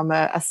things from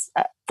a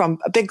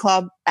big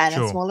club and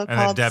a smaller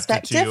club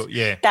perspective,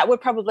 that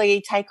would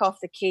probably take off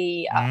the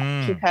key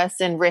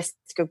person risk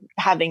of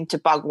having to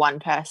bug one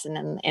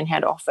person in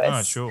head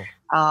office.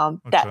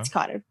 That's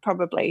kind of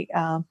probably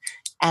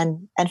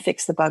and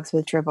fix the bugs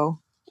with Dribbble.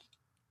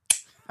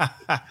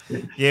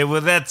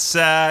 Well,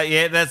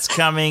 that's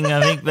coming.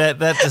 I think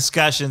that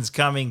discussion's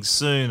coming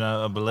soon,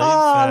 I believe.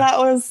 That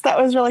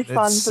was really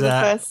fun for the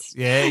first.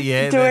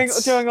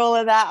 Doing all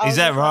of that. Is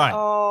that right?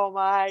 Oh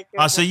my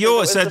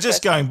goodness. So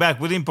just going back,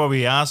 we didn't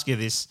probably ask you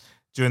this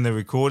during the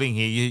recording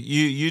here.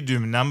 You do a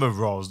number of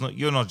roles.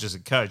 You're not just a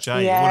coach,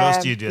 are you? What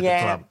else do you do at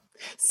the club?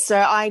 So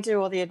I do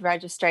all the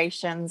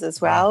registrations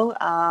as well.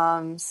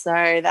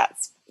 So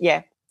that's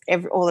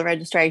all the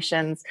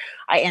registrations.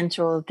 I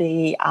enter all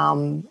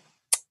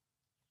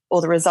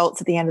the results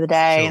at the end of the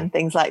day and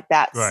things like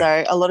that. Right.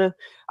 So a lot of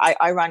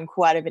I run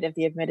quite a bit of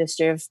the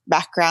administrative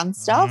background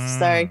stuff.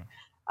 So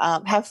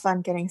have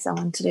fun getting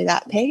someone to do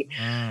that, Pete.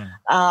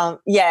 So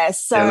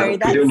we're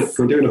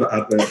doing another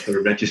advert for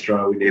a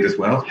registrar we need as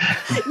well.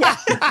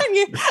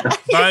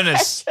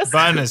 Bonus.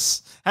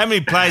 How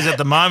many players at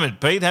the moment,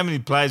 Pete? How many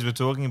players we're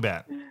talking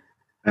about?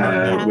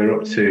 We're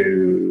up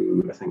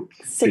to, I think,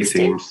 60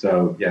 teams.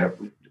 So,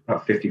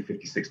 about 50,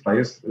 56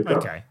 players we've got.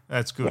 Okay,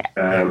 that's good.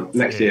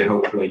 Next year,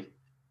 hopefully,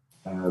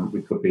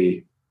 we could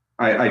be.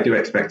 I do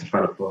expect to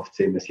find a fourth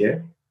team this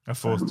year. A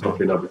fourth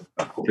team.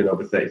 Hopefully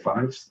over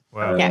 35s.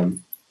 Wow.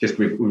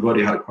 We've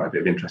already had quite a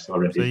bit of interest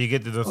already. So you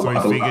get to the three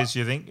figures,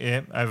 you think?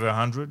 Yeah, over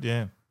 100.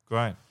 Yeah,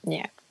 great.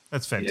 Yeah,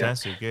 that's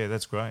fantastic. Yeah,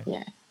 that's great.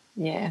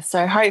 Yeah.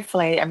 So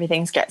hopefully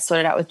everything gets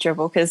sorted out with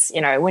Dribbble, because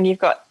when you've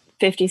got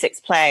 56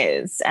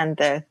 players and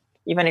the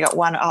you've only got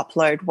one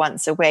upload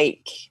once a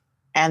week,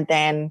 and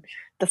then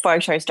the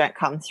photos don't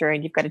come through,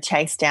 and you've got to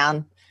chase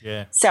down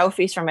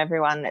selfies from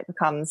everyone. It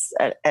becomes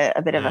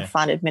a bit of a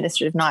fun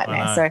administrative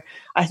nightmare. So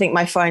I think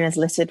my phone is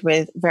littered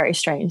with very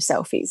strange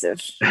selfies of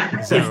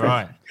is that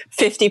right?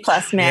 50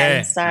 plus men.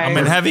 Yeah. So I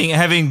mean,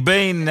 having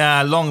been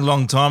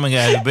long time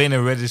ago, been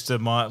a register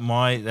my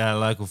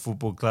local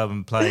football club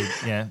and played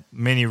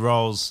many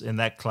roles in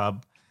that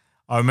club.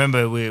 I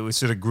remember we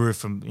sort of grew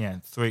from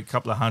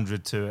couple of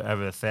hundred to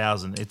over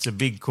 1,000. It's a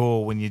big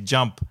call when you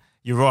jump.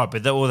 You're right,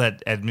 but all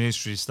that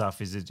administrative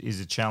stuff is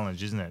a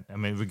challenge, isn't it? I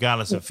mean,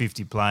 regardless of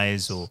 50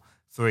 players or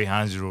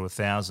 300 or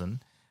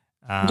 1,000,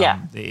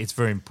 it's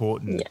very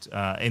important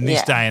in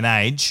this day and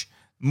age.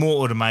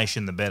 More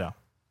automation, the better.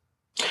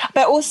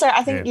 But also,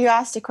 I think you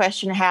asked a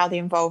question how the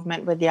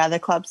involvement with the other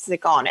clubs has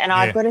gone, and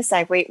I've got to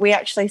say we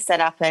actually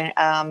set up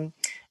an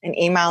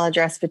email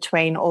address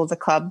between all the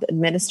club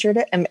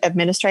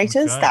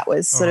administrators. Okay. That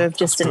was sort of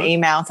just an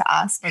email to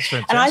us. That's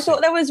fantastic. And I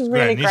thought that was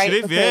really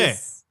great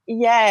because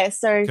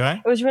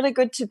it was really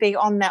good to be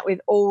on that with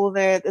all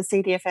the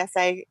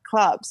CDFSA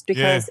clubs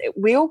because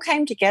we all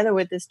came together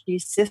with this new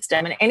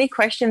system, and any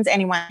questions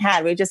anyone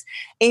had, we just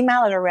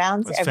email it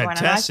around to everyone.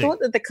 Fantastic. And I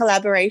thought that the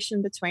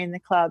collaboration between the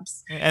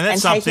clubs and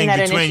that's something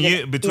between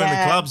the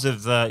clubs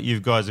of you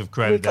guys have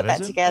created. We've got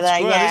that together,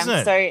 isn't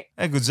it? So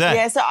how good's that?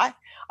 Yeah, so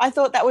I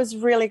thought that was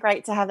really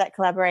great to have that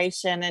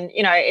collaboration, and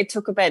it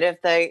took a bit of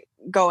the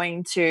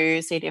going to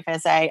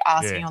CDFSA,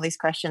 asking all these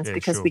questions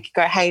because we could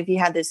go, hey, have you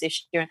had this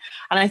issue? And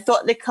I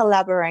thought the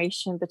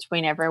collaboration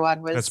between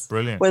everyone was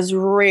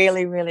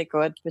really, really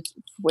good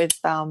with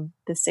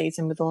this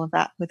season, with all of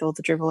that, with all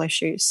the dribble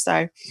issues.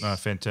 So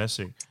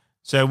fantastic.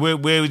 So where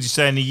would you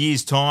say in a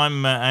year's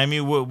time,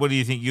 Amy, what do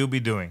you think you'll be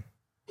doing?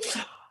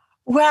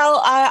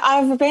 Well,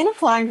 I've been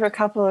applying for a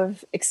couple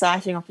of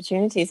exciting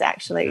opportunities,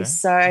 actually. Okay.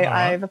 So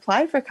I've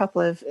applied for a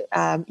couple of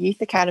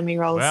youth academy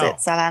roles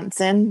at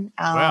Southampton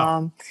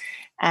and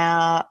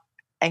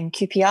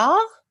QPR.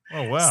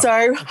 Oh, wow.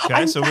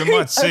 So we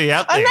might see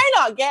out there. I may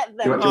not get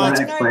them. Do you want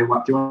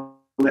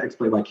to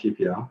explain why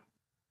QPR?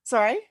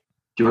 Sorry? Do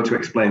you want to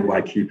explain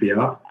why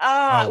QPR?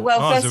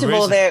 First of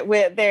all,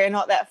 they're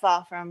not that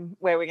far from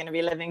where we're going to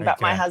be living,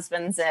 but my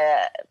husband's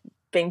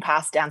being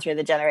passed down through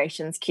the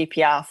generations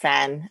QPR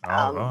fan.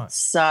 Right.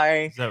 So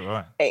is that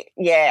right?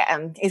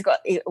 He's got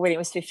when he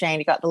was 15,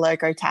 he got the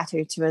logo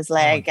tattooed to his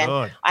leg, and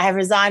I have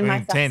resigned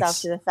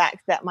myself to the fact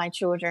that my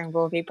children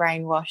will be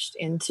brainwashed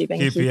into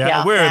being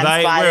QPR Where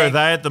fans. Where are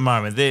they at the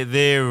moment?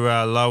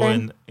 They're low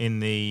in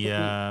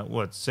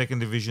the second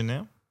division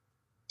now.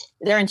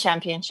 They're in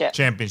championship.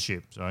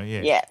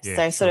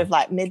 Sorry, sort of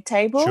like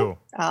mid-table. Sure.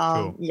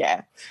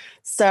 Yeah.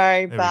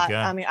 So, but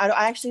I mean,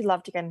 I actually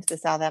love to get into the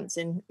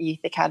Southampton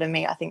Youth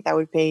Academy. I think that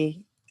would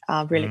be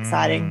really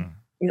exciting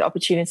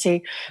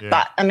opportunity. Yeah.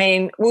 But I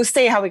mean, we'll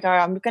see how we go.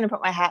 I'm going to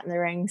put my hat in the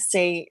ring,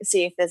 see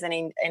if there's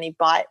any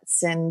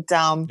bites, and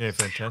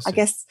fantastic. I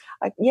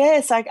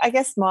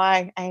guess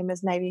my aim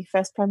is maybe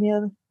first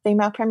female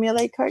Premier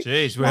League coach.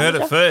 Jeez, we heard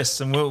it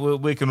first, and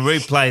we can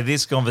replay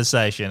this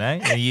conversation,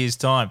 in a year's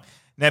time.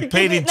 Now,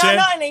 Pete,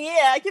 not in a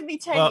year. It could be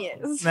 10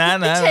 years. No,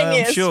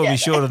 I'm sure it'll be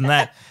shorter than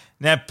that.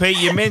 Now, Pete,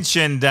 you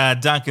mentioned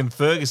Duncan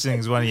Ferguson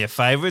is one of your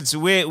favourites.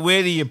 Where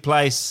do you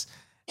place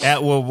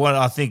what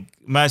I think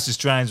most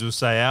Australians will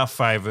say our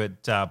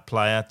favourite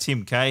player,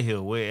 Tim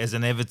Cahill, as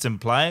an Everton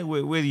player?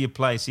 Where do you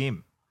place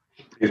him?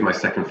 He's my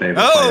second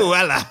favourite player.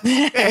 Hello.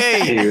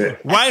 Hey,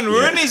 Wayne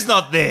Rooney's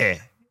not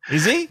there,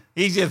 is he?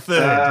 He's your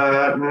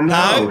third.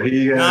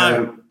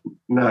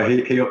 No,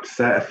 he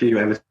upset a few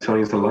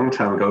Evertonians a long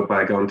time ago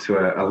by going to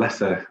a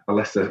lesser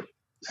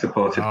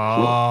supported club.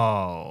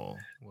 Oh,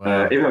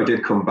 wow. Even though he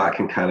did come back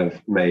and kind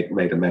of made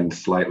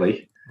amends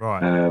slightly.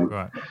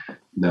 Right.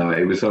 No,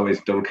 it was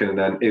always Duncan, and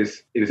then it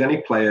was any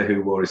player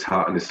who wore his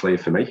heart on his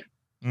sleeve for me.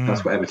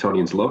 That's what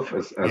Evertonians love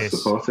as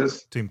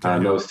supporters.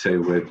 And those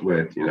two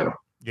were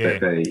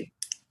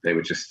they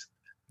were just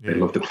they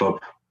loved the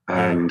club.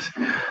 And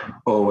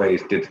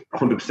always did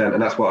 100%,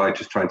 and that's what I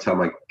just try and tell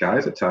my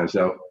guys at times.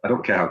 So I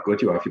don't care how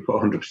good you are, if you put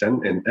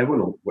 100% in,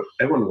 everyone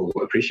will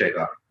appreciate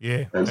that.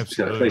 Yeah, and it's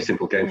a very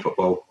simple game,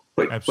 football.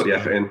 Put the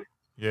effort in,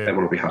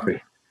 everyone will be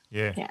happy.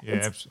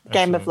 It's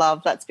game of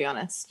love. Let's be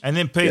honest. And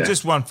then Pete,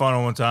 just one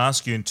final one to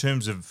ask you in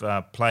terms of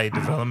player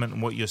development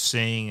and what you're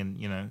seeing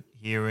and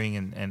hearing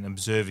and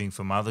observing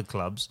from other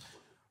clubs.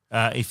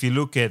 If you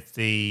look at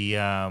the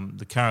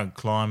current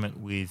climate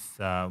with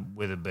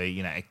whether it be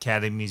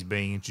academies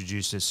being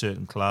introduced at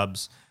certain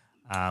clubs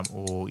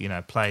or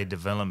player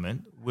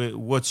development,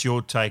 what's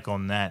your take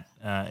on that?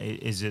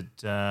 Is it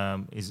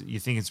you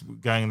think it's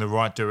going in the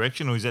right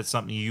direction, or is that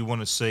something you want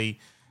to see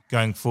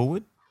going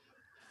forward?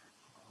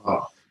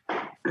 Oh,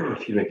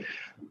 excuse me.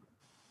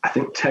 I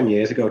think 10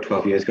 years ago,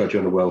 12 years ago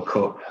during the World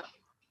Cup,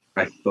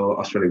 I thought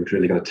Australia was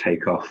really going to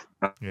take off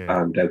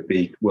and they'd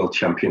be world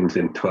champions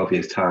in 12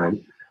 years'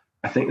 time.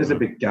 I think there's a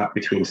big gap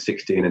between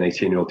 16 and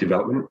 18-year-old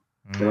development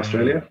in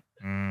Australia.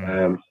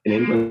 In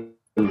England,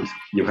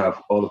 you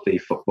have all of the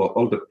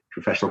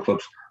professional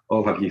clubs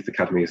all have youth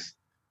academies.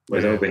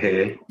 Whereas over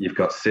here, you've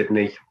got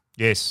Sydney,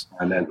 Yes.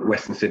 And then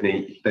Western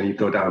Sydney, then you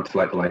go down to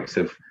like the likes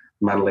of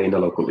Manly and the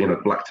local,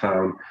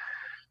 Blacktown.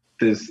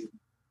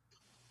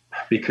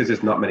 Because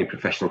there's not many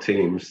professional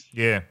teams.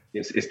 Yeah,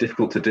 it's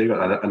difficult to do,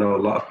 and I know a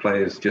lot of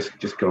players just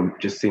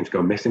seem to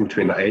go missing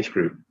between that age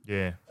group.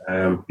 Yeah,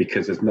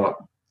 because there's nowhere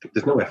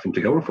for them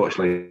to go,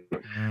 unfortunately.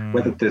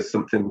 Whether there's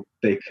something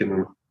they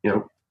can,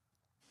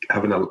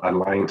 have an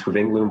alliance with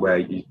England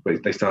where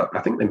they start. I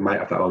think they might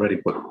have that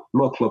already, but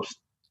more clubs,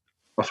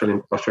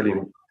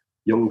 Australian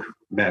young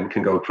men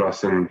can go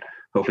across and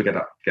hopefully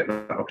get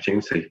that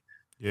opportunity.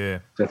 Yeah.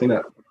 So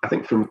I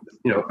think from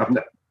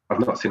I've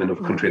not seen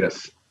another country that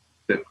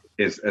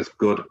is as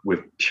good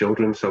with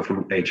children. So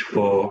from age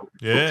 4 up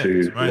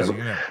to amazing,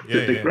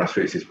 the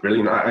grassroots is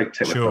brilliant. I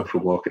take my dog for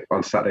a walk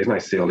on Saturdays and I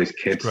see all these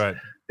kids,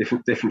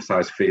 different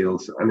size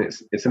fields, and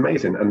it's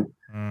amazing.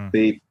 And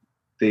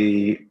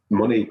the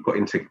money put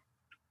into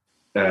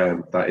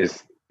that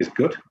is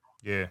good.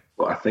 Yeah.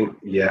 But I think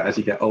as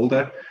you get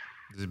older,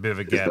 there's a bit of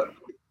a gap.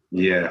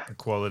 The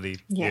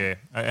quality. Yeah.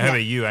 How about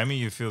you, Amy?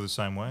 You feel the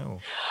same way? Or?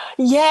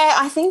 Yeah,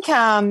 I think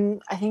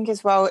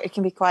as well it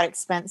can be quite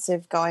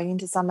expensive going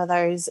into some of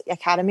those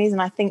academies,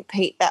 and I think,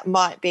 Pete, that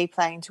might be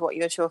playing to what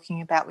you're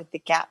talking about with the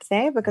gap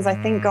there, because I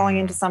think going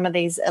into some of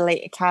these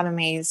elite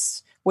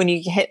academies when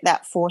you hit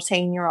that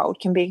 14-year-old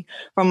can be,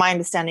 from my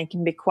understanding,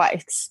 can be quite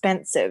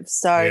expensive.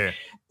 So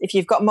if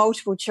you've got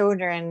multiple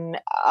children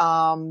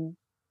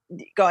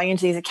going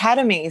into these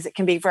academies, it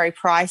can be very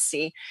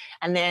pricey,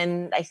 and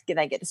then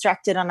they get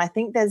distracted. And I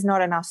think there's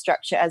not enough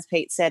structure, as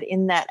Pete said,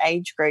 in that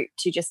age group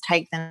to just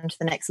take them to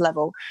the next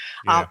level.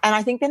 And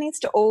I think there needs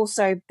to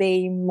also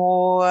be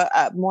more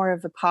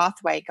of a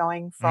pathway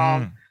going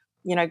from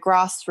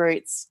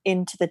grassroots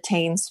into the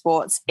team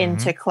sports,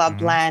 into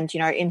club land,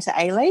 into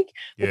A-League,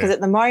 because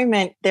at the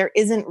moment there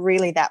isn't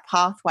really that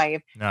pathway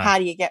of how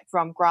do you get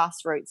from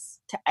grassroots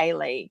to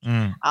A-League.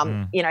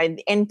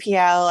 The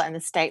NPL and the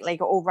State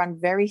League are all run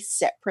very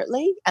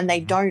separately, and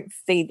they don't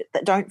feed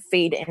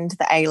into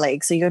the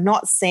A-League. So you're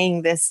not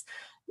seeing this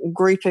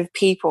group of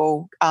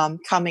people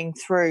coming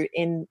through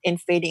in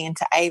feeding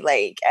into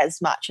A-League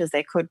as much as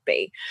there could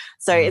be.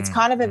 So it's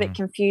kind of a bit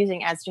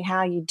confusing as to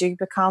how you do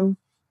become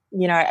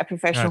a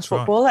professional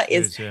footballer. Right.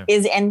 Is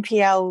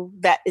NPL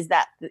is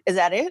that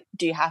it?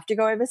 Do you have to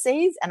go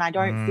overseas? And I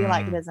don't feel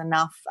like there's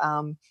enough.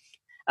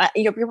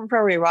 You're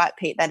probably right,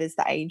 Pete. That is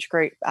the age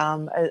group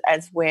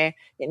as where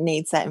it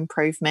needs that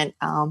improvement.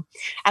 And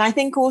I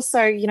think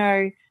also,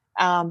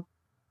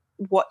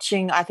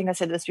 watching. I think I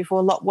said this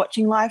before.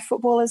 Watching live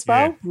football as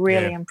well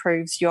really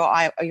improves your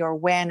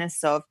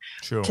awareness of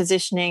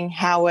positioning,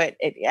 how it.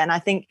 And I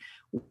think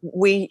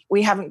we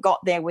haven't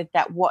got there with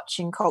that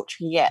watching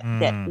culture yet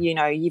that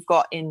you've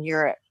got in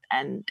Europe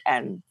and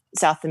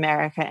South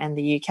America and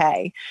the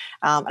UK,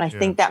 and I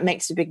think that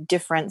makes a big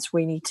difference.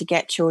 We need to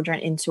get children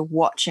into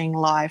watching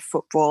live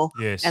football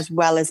as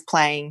well as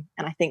playing,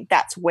 and I think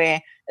that's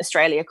where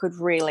Australia could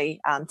really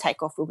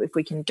take off if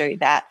we can do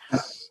that.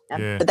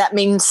 But that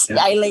means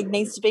A-League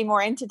needs to be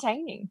more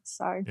entertaining.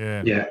 So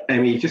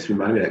Amy, you just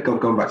reminded me that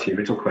going back to your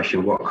original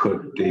question, what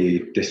could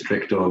the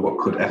district or what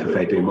could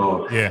FFA do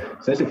more?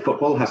 So I think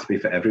football has to be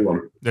for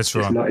everyone. That's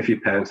right. It's not if your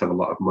parents have a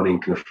lot of money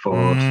and can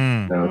afford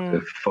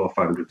the $400 or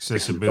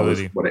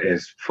 $500 what it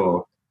is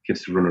for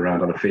kids to run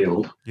around on a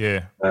field.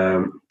 The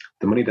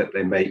money that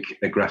they make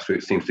at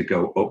grassroots seems to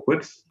go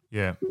upwards,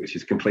 which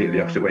is completely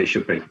the opposite way it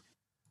should be.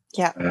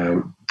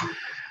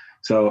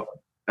 So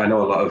I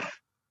know a lot of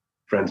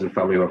friends and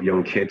family who have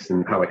young kids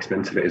and how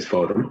expensive it is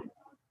for them.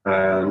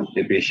 And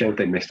it'd be a shame if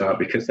they missed out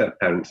because their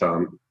parents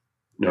aren't,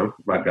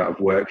 might be out of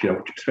work,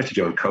 especially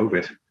during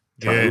COVID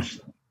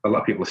times. A lot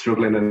of people are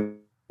struggling, and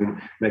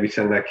maybe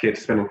sending their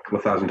kids, spending a couple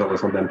of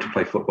 $1,000s on them to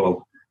play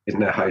football isn't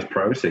their highest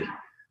priority.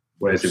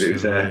 Whereas if it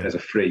was there as a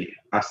free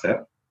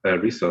asset,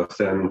 resource,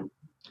 then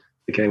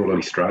the game will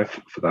only strive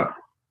for that.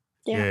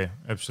 Yeah,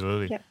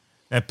 absolutely.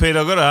 Now, Pete,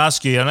 I've got to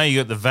ask you, I know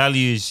you got the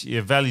values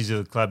of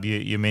the club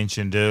you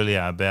mentioned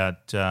earlier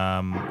about,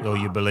 or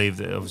you believe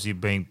that obviously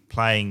being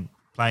playing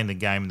the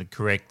game in the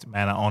correct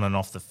manner on and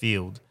off the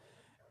field,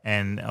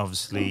 and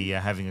obviously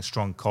having a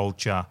strong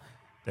culture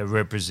that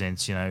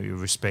represents, your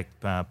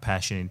respect,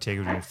 passion,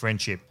 integrity and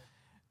friendship.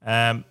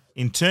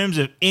 In terms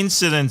of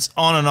incidents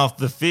on and off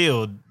the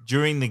field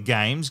during the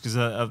games, because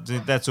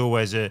that's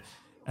always a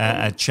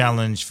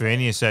challenge for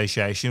any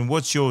association.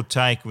 What's your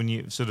take when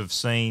you've sort of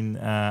seen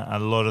a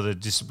lot of the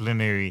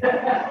disciplinary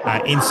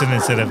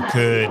incidents that have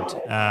occurred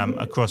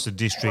across the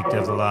district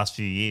over the last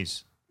few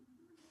years?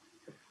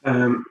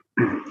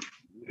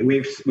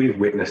 We've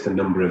witnessed a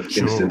number of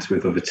incidents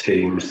with other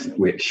teams,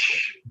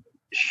 which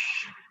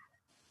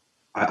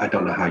I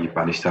don't know how you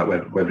banish that,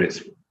 whether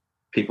it's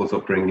people's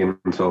upbringing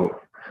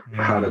or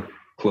how the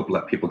club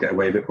let people get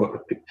away with it,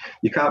 but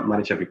you can't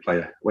manage every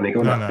player. When they go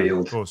on that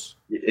field, of course.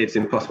 It's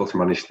impossible to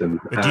manage them.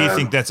 But do you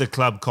think that's a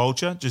club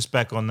culture? Just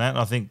back on that,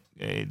 I think.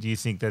 Do you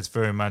think that's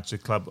very much a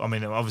club? I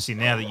mean, obviously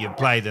now that you've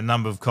played a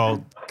number of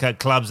clubs,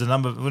 we're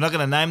not going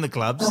to name the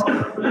clubs,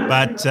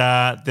 but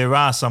there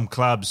are some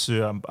clubs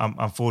who are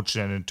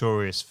unfortunately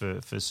notorious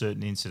for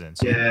certain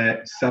incidents. Yeah,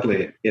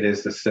 sadly, it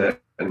is a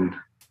certain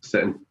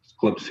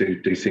clubs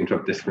who do seem to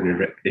have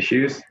disciplinary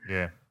issues.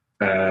 Yeah.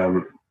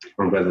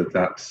 And whether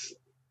that's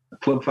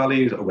club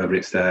values or whether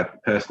it's their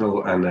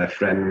personal and their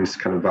friends'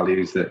 kind of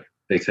values that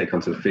they take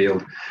onto the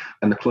field,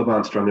 and the club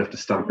aren't strong enough to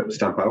stamp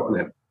out on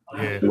it.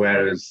 Yeah.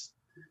 Whereas,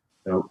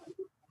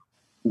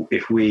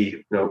 if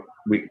we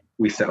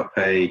set up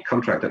a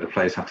contract that the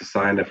players have to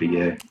sign every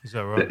year, is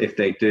that right? That if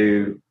they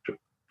do,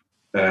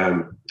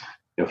 for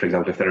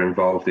example, if they're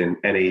involved in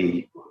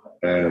any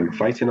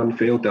fighting on the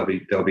field,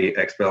 they'll be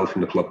expelled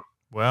from the club.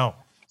 Wow.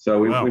 So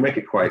we make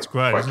it quite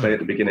clear at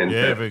the beginning.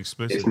 Yeah, very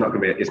explicit. It's not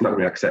going to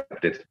be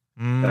accepted.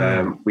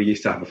 We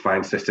used to have a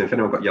fine system. If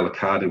anyone got yellow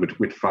carded,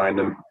 we'd fine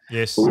them.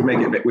 Yes. But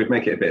we'd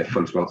make it a bit of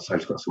fun as well. So I've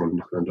just got someone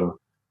knocking on the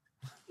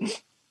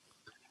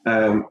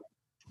door.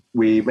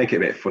 We make it a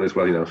bit of fun as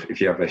well. If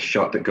you have a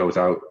shot that goes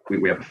out,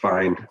 we have a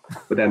fine.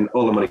 But then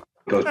all the money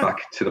goes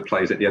back to the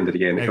players at the end of the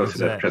year, and it goes to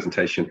the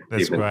presentation.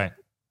 That's evening. Great.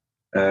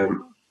 I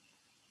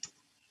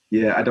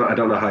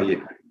don't know how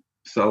you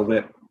solve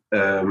it.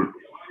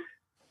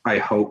 I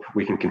hope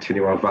we can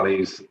continue our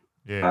values,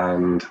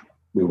 and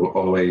we will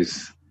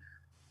always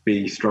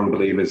be strong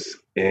believers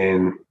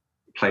in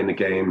playing the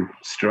game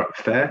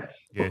fair.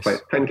 Yes. Playing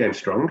the game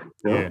strong.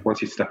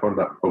 Once you step on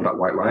over that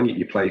white line,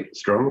 you play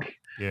strong.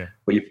 Yeah.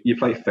 But you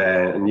play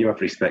fair, and you have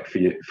respect for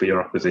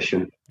your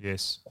opposition.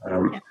 Yes.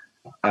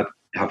 I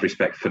have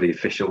respect for the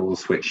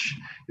officials, which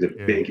is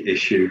a big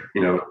issue.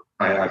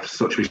 I have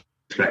such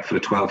respect for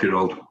the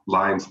 12-year-old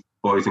Lions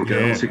boys and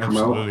girls who come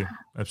out.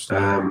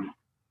 Absolutely.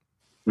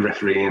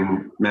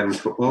 Refereeing men's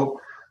football.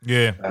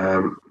 Yeah.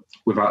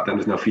 Without them,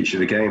 there's no future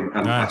of the game,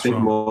 and I think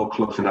more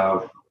clubs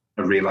are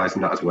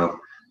realising that as well.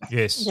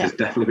 Yes. There's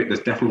definitely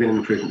been an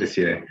improvement this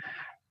year.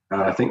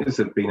 I think there's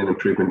been an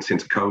improvement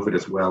since COVID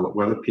as well,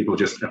 whether people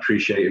just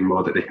appreciating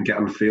more that they can get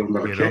on the field and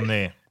have a kick. On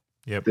there.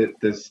 Yep.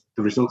 The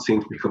results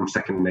seem to become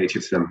second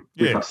nature to them.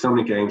 We've had so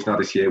many games now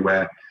this year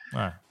where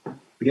the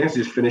games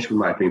are just finished. We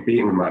might have been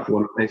beaten, we might have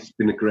won. It's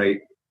been a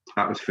great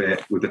atmosphere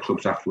with the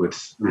clubs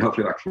afterwards, and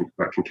hopefully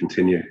that can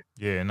continue.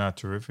 Yeah, no,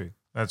 terrific.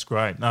 That's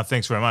great. No,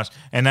 thanks very much.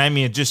 And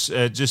Amy, just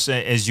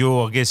as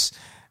your, I guess,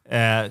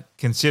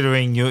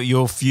 considering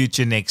your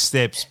future next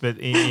steps, but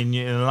in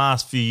the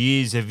last few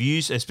years, have you,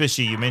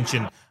 especially you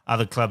mentioned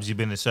other clubs you've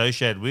been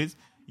associated with,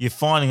 you're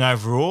finding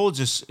overall,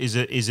 just is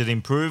it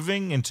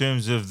improving in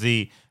terms of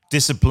the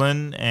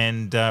discipline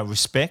and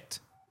respect?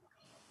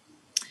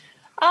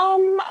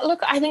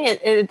 Look, I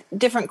think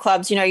different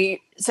clubs,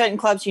 certain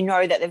clubs,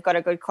 that they've got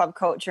a good club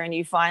culture, and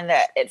you find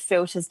that it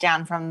filters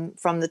down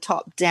from the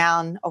top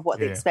down of what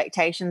the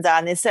expectations are.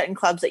 And there's certain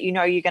clubs that you're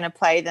going to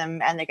play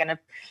them, and they're going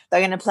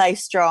to play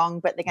strong,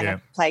 but they're going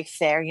to play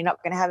fair. You're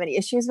not going to have any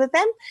issues with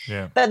them.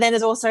 Yeah. But then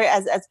there's also,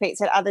 as Pete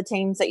said, other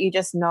teams that you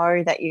just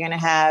know that you're going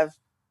to have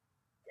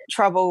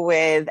trouble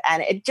with,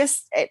 and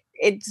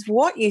it's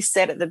what you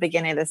said at the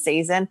beginning of the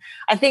season.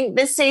 I think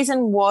this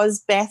season was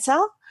better.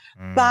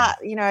 But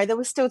there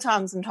were still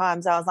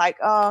sometimes I was like,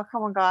 oh,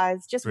 come on,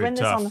 guys, just win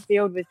this on the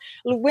field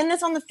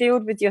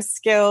with your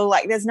skill.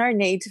 Like, there's no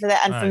need for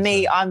that. And for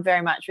me, I'm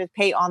very much with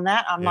Pete on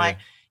that. I'm like,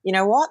 you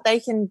know what?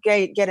 They can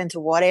get into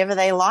whatever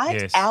they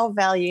like. Yes. Our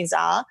values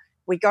are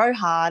we go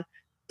hard,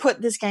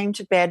 put this game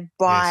to bed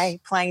by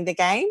playing the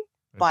game,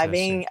 by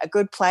being a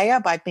good player,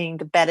 by being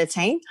the better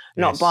team,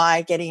 not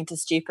by getting into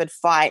stupid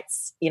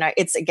fights.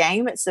 It's a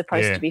game. It's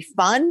supposed to be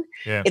fun.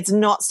 Yeah. It's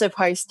not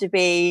supposed to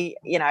be,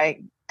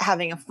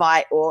 having a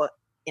fight or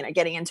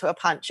getting into a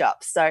punch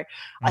up. So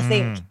I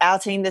think our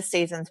team this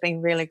season's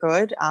been really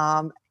good.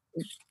 No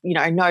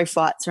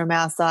fights from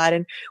our side,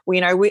 and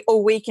we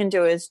all we can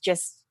do is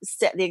just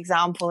set the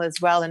example as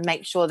well and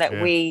make sure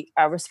that we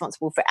are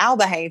responsible for our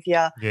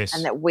behaviour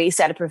and that we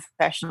set a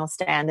professional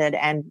standard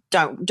and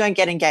don't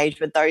get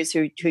engaged with those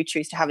who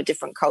choose to have a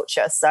different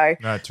culture. So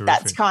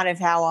that's kind of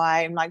how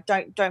I'm like,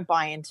 don't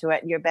buy into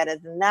it. You're better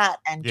than that,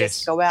 and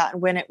just go out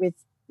and win it with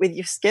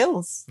your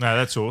skills. No,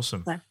 that's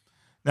awesome. So.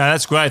 No,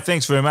 that's great.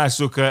 Thanks very much,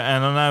 Luca.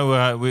 And I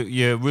know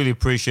you're really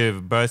appreciative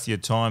of both your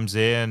times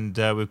there, and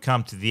we've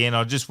come to the end.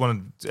 I just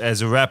wanted,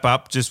 as a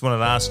wrap-up, to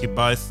ask you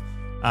both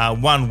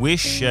one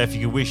wish. If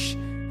you could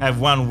have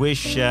one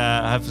wish,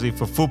 hopefully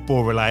for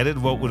football-related,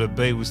 what would it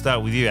be? We'll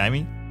start with you,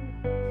 Amy.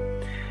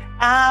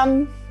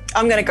 I'm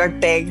going to go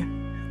big.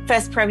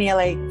 First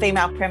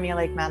female Premier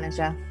League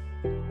manager.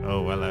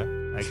 Oh, hello.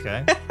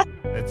 Okay.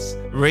 That's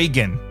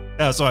Regan.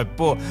 Oh, sorry,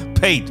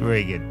 Pete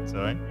Regan.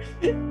 Sorry.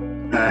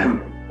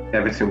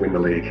 Everton win the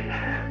league.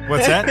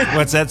 What's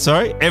that?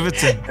 Sorry?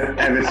 Everton.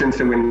 Everton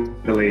to win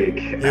the league.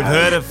 You've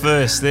heard it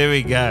first. There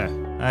we go.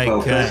 Okay.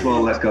 Well, first of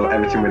all, let's go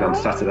Everton win on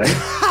Saturday.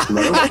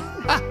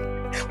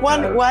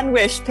 One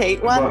wish,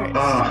 Pete. One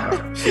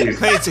wish.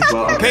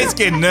 Pete's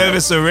getting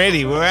nervous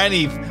already. We're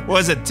only,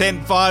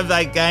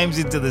 5 games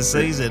into the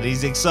season.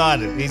 He's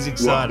excited.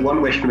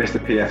 One wish for Mr.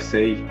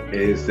 PFC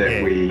is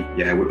that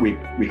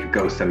we could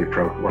go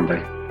semi-pro one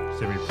day.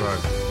 Semi-pro.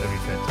 That'd be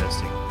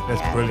fantastic.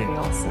 That's brilliant.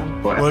 That'd be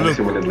awesome. But well, look,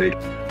 winning league.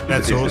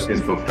 That's awesome.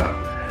 Is above that.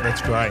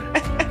 That's great.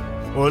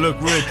 Well, look,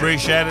 really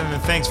appreciate it,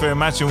 and thanks very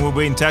much, and we'll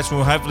be in touch, and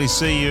we'll hopefully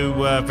see you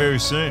very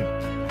soon.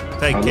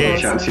 Take care.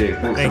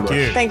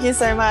 Thank you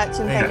so much,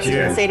 and thank you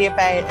to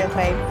CDFA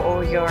for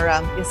all your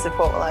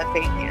support while I've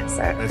been here.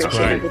 So I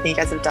appreciate everything you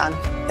guys have done.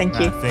 Thank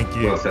you. Thank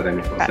you. Well said,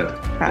 Amy. Well said.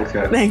 Thanks,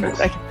 guys. Thanks.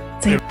 Okay.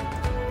 See you.